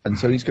 and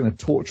so he's going to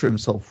torture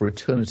himself for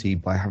eternity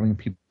by having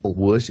people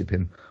worship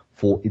him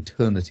for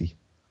eternity.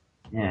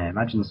 Yeah,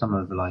 imagine some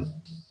of it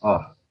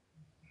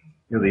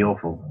would be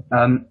awful.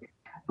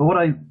 But what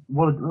I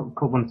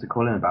wanted to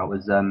call in about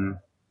was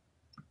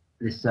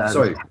this.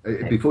 Sorry,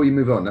 before you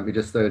move on, let me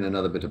just throw in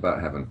another bit about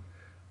heaven.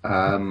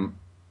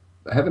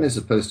 Heaven is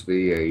supposed to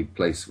be a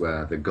place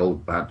where the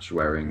gold badge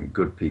wearing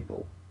good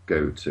people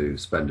go to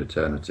spend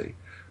eternity.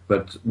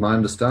 But my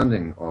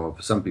understanding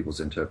of some people's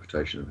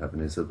interpretation of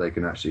heaven is that they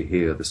can actually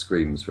hear the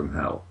screams from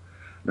hell.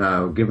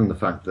 Now, given the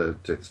fact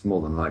that it's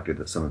more than likely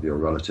that some of your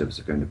relatives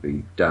are going to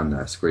be down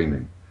there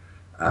screaming,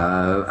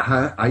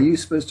 are you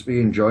supposed to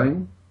be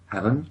enjoying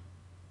heaven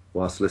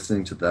whilst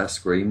listening to their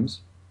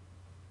screams?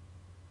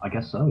 I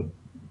guess so.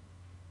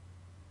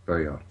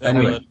 Very odd.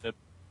 Anyway,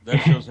 that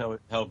shows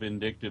how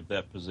vindictive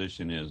that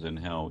position is and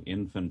how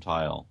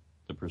infantile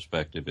the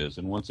perspective is.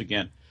 And once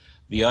again,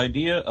 the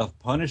idea of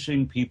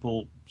punishing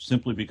people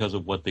simply because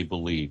of what they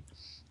believe.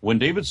 When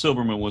David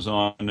Silverman was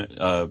on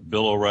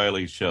Bill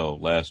O'Reilly's show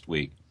last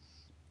week,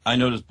 I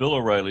noticed Bill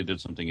O'Reilly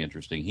did something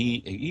interesting.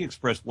 He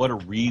expressed what a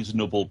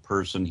reasonable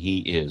person he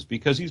is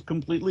because he's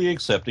completely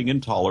accepting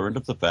and tolerant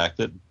of the fact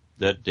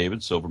that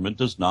David Silverman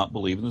does not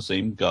believe in the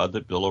same God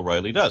that Bill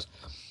O'Reilly does.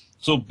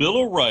 So Bill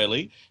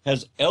O'Reilly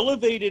has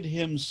elevated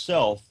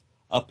himself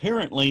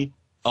apparently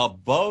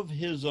above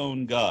his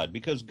own God,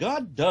 because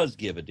God does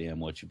give a damn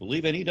what you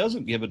believe, and he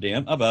doesn't give a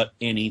damn about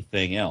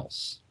anything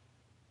else.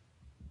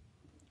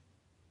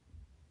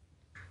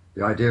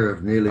 The idea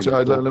of kneeling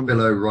before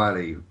Bill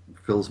O'Reilly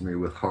fills me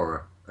with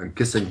horror, and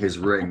kissing his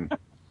ring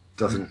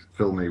doesn't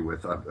fill me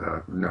with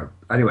no.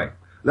 Anyway,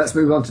 let's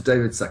move on to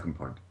David's second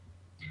point.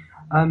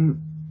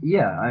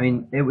 Yeah, I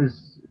mean, it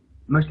was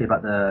mostly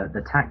about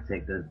the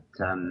tactic that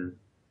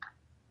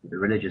the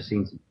religious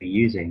seems to be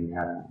using.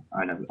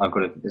 I know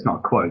it's not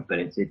a quote, but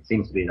it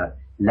seems to be like,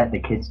 let the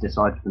kids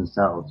decide for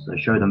themselves. So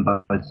show them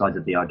both sides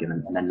of the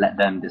argument and then let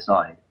them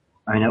decide.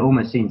 I mean, it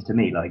almost seems to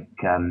me like,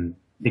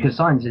 because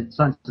science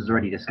has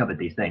already discovered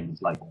these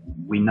things. Like,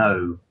 we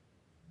know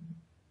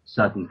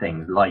certain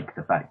things, like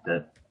the fact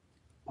that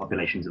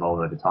populations evolve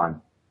over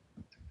time.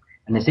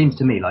 And it seems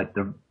to me like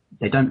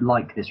they don't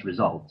like this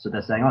result, so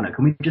they're saying, oh no,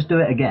 can we just do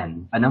it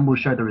again? And then we'll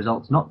show the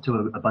results not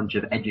to a bunch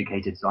of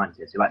educated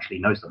scientists who actually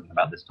know something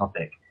about this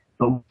topic,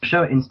 but we'll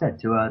show it instead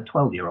to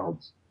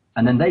 12-year-olds,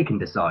 and then they can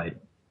decide.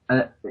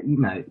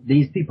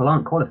 These people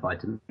aren't qualified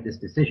to make this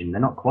decision.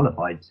 They're not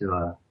qualified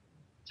to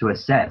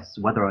assess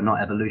whether or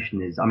not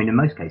evolution is. I mean, in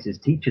most cases,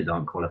 teachers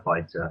aren't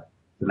qualified to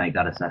make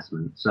that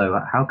assessment. So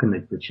how can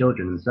the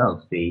children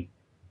themselves be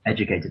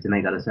educated to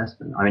make that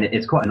assessment? I mean,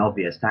 it's quite an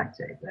obvious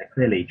tactic. They're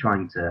clearly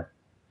trying to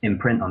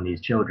imprint on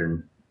these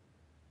children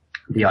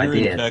the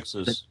idea.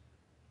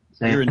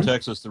 Here in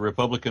Texas, the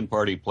Republican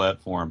Party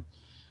platform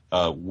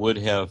would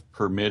have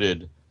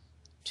permitted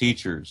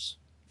teachers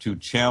to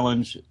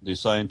challenge the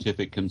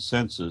scientific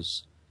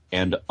consensus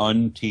and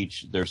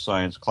unteach their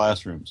science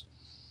classrooms.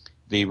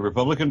 The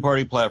Republican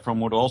Party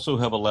platform would also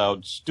have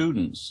allowed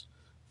students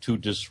to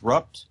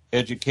disrupt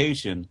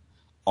education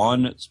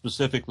on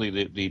specifically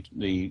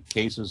the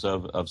cases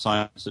of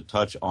science that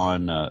touch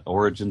on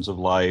origins of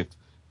life,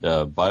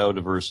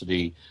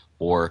 biodiversity,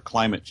 or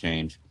climate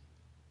change.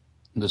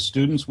 The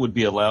students would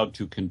be allowed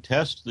to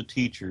contest the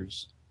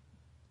teachers,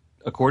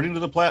 according to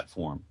the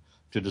platform,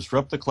 to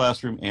disrupt the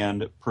classroom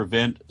and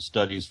prevent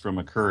studies from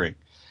occurring.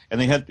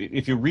 And they had,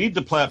 if you read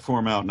the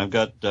platform out, and I've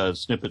got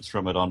snippets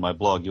from it on my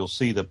blog, you'll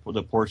see the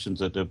portions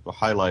that have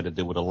highlighted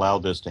that would allow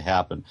this to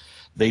happen.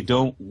 They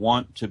don't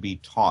want to be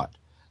taught.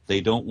 They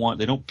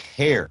don't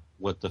care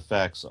what the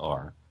facts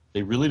are.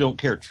 They really don't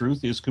care.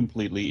 Truth is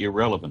completely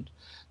irrelevant.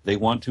 They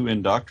want to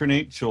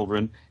indoctrinate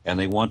children, and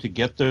they want to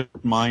get their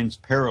minds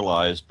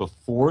paralyzed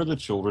before the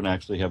children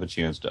actually have a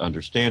chance to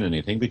understand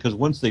anything, because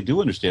once they do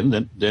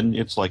understand, then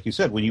it's like you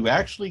said, when you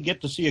actually get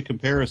to see a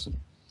comparison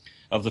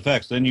of the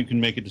facts, then you can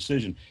make a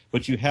decision.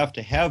 But you have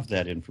to have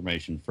that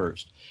information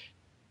first.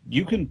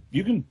 You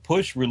can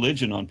push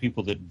religion on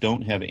people that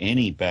don't have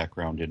any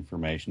background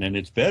information, and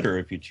it's better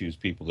if you choose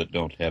people that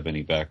don't have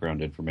any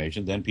background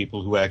information than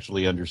people who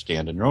actually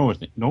understand and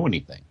know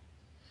anything.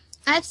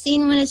 I've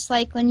seen what it's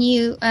like when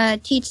you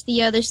teach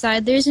the other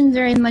side. There isn't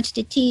very much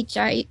to teach.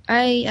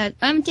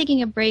 I'm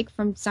taking a break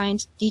from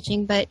science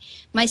teaching, but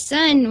my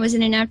son was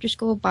in an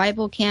after-school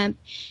Bible camp,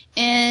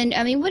 and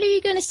I mean, what are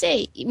you going to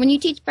say? When you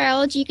teach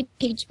biology, you could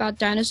teach about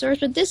dinosaurs,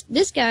 but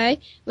this guy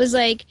was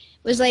like,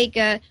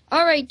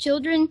 all right,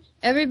 children,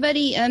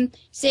 everybody,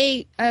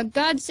 say,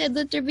 God said,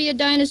 let there be a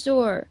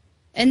dinosaur,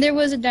 and there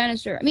was a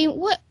dinosaur. I mean,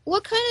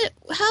 what kind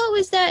of, how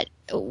is that?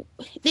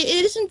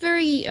 It isn't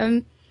very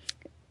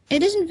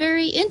It isn't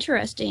very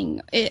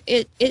interesting.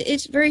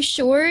 It's very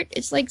short.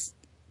 It's like,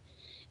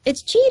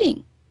 it's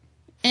cheating,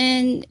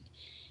 and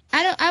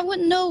I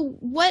wouldn't know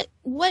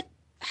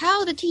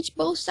how to teach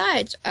both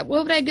sides.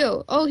 Where would I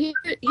go? Oh,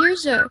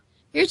 here's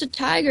a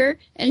tiger,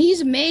 and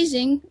he's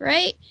amazing,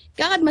 right?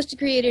 God must have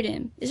created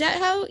him. Is that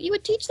how you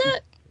would teach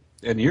that?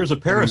 And here's a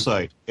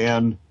parasite,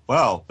 and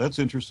wow, that's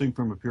interesting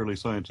from a purely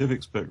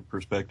scientific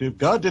perspective.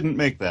 God didn't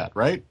make that,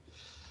 right?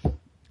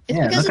 It's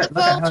because of the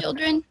fall,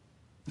 children.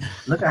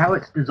 Look at how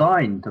it's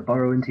designed to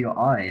burrow into your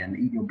eye and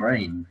eat your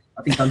brain.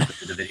 I think Hunter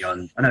did a video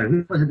on. I know,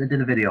 who was it that did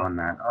a video on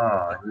that?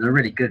 Oh, it was a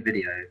really good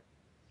video.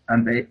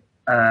 And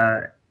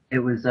it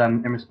was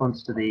in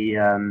response to the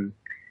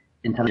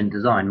intelligent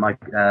design.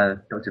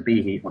 Dr.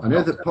 Behe. I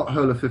know that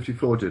Potholer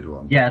 54 did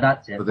one. Yeah,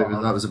 that's it. But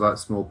that was about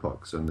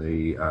smallpox and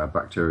the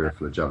bacteria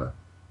flagella.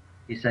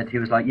 He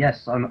was like,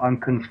 yes,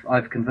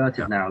 I've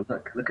converted now.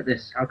 Look at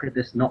this. How could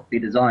this not be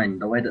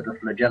designed? The way that the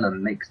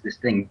flagellum makes this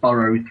thing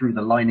burrow through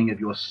the lining of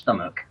your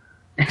stomach.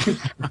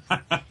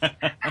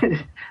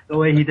 The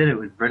way he did it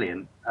was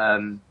brilliant.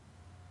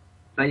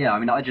 But yeah, I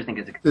mean, I just think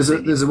it's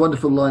there's a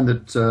wonderful line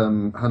that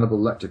Hannibal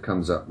Lecter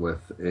comes up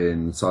with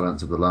in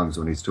Silence of the Lambs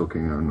when he's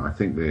talking on, I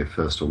think, the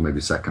first or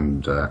maybe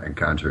second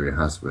encounter he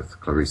has with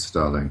Clarice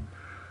Starling,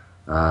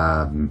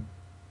 and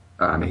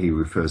he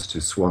refers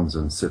to swans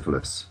and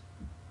syphilis,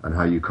 and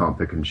how you can't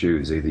pick and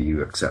choose. Either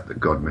you accept that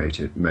God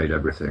made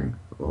everything,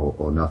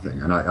 or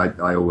nothing. And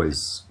I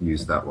always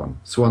use that one: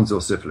 swans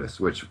or syphilis.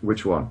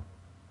 Which one?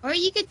 Or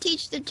you could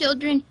teach the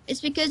children, it's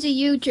because of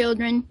you,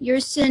 children. You're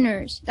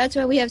sinners. That's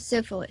why we have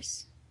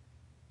syphilis.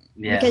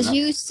 Yeah, because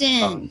you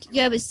sinned.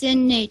 You have a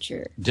sin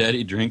nature.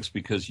 Daddy drinks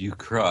because you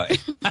cry.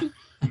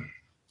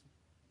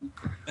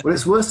 Well,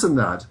 it's worse than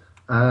that.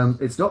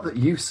 It's not that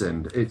you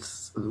sinned.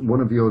 It's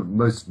one of your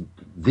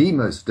the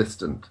most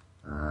distant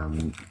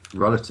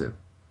relative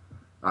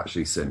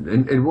actually sinned.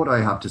 In what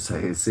I have to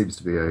say, it seems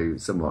to be a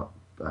somewhat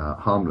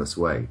harmless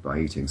way, by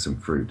eating some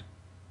fruit.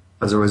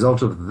 As a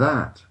result of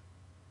that,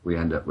 we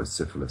end up with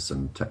syphilis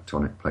and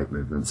tectonic plate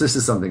movements. This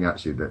is something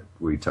actually that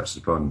we touched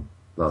upon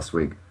last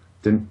week.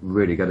 Didn't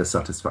really get a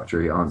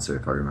satisfactory answer,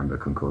 if I remember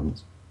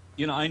concordance.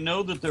 You know, I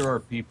know that there are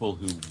people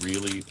who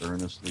really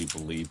earnestly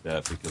believe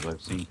that, because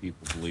I've seen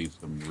people believe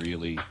some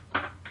really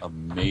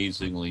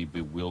amazingly,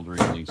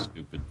 bewilderingly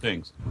stupid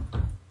things.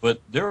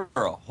 But there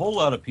are a whole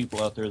lot of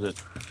people out there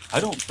that I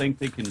don't think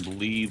they can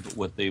believe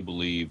what they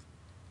believe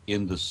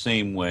in the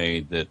same way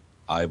that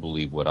I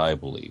believe what I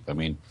believe. I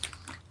mean,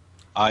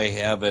 I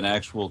have an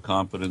actual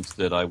confidence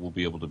that I will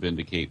be able to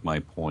vindicate my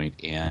point,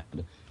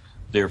 and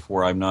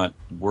therefore I'm not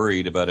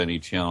worried about any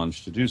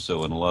challenge to do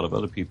so. And a lot of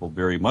other people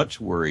very much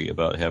worry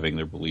about having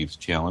their beliefs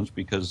challenged,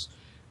 because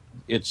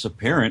it's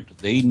apparent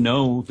they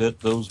know that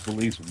those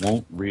beliefs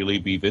won't really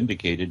be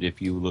vindicated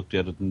if you looked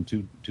at them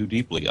too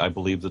deeply. I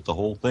believe that the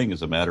whole thing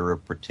is a matter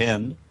of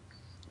pretend,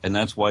 and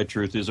that's why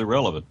truth is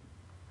irrelevant.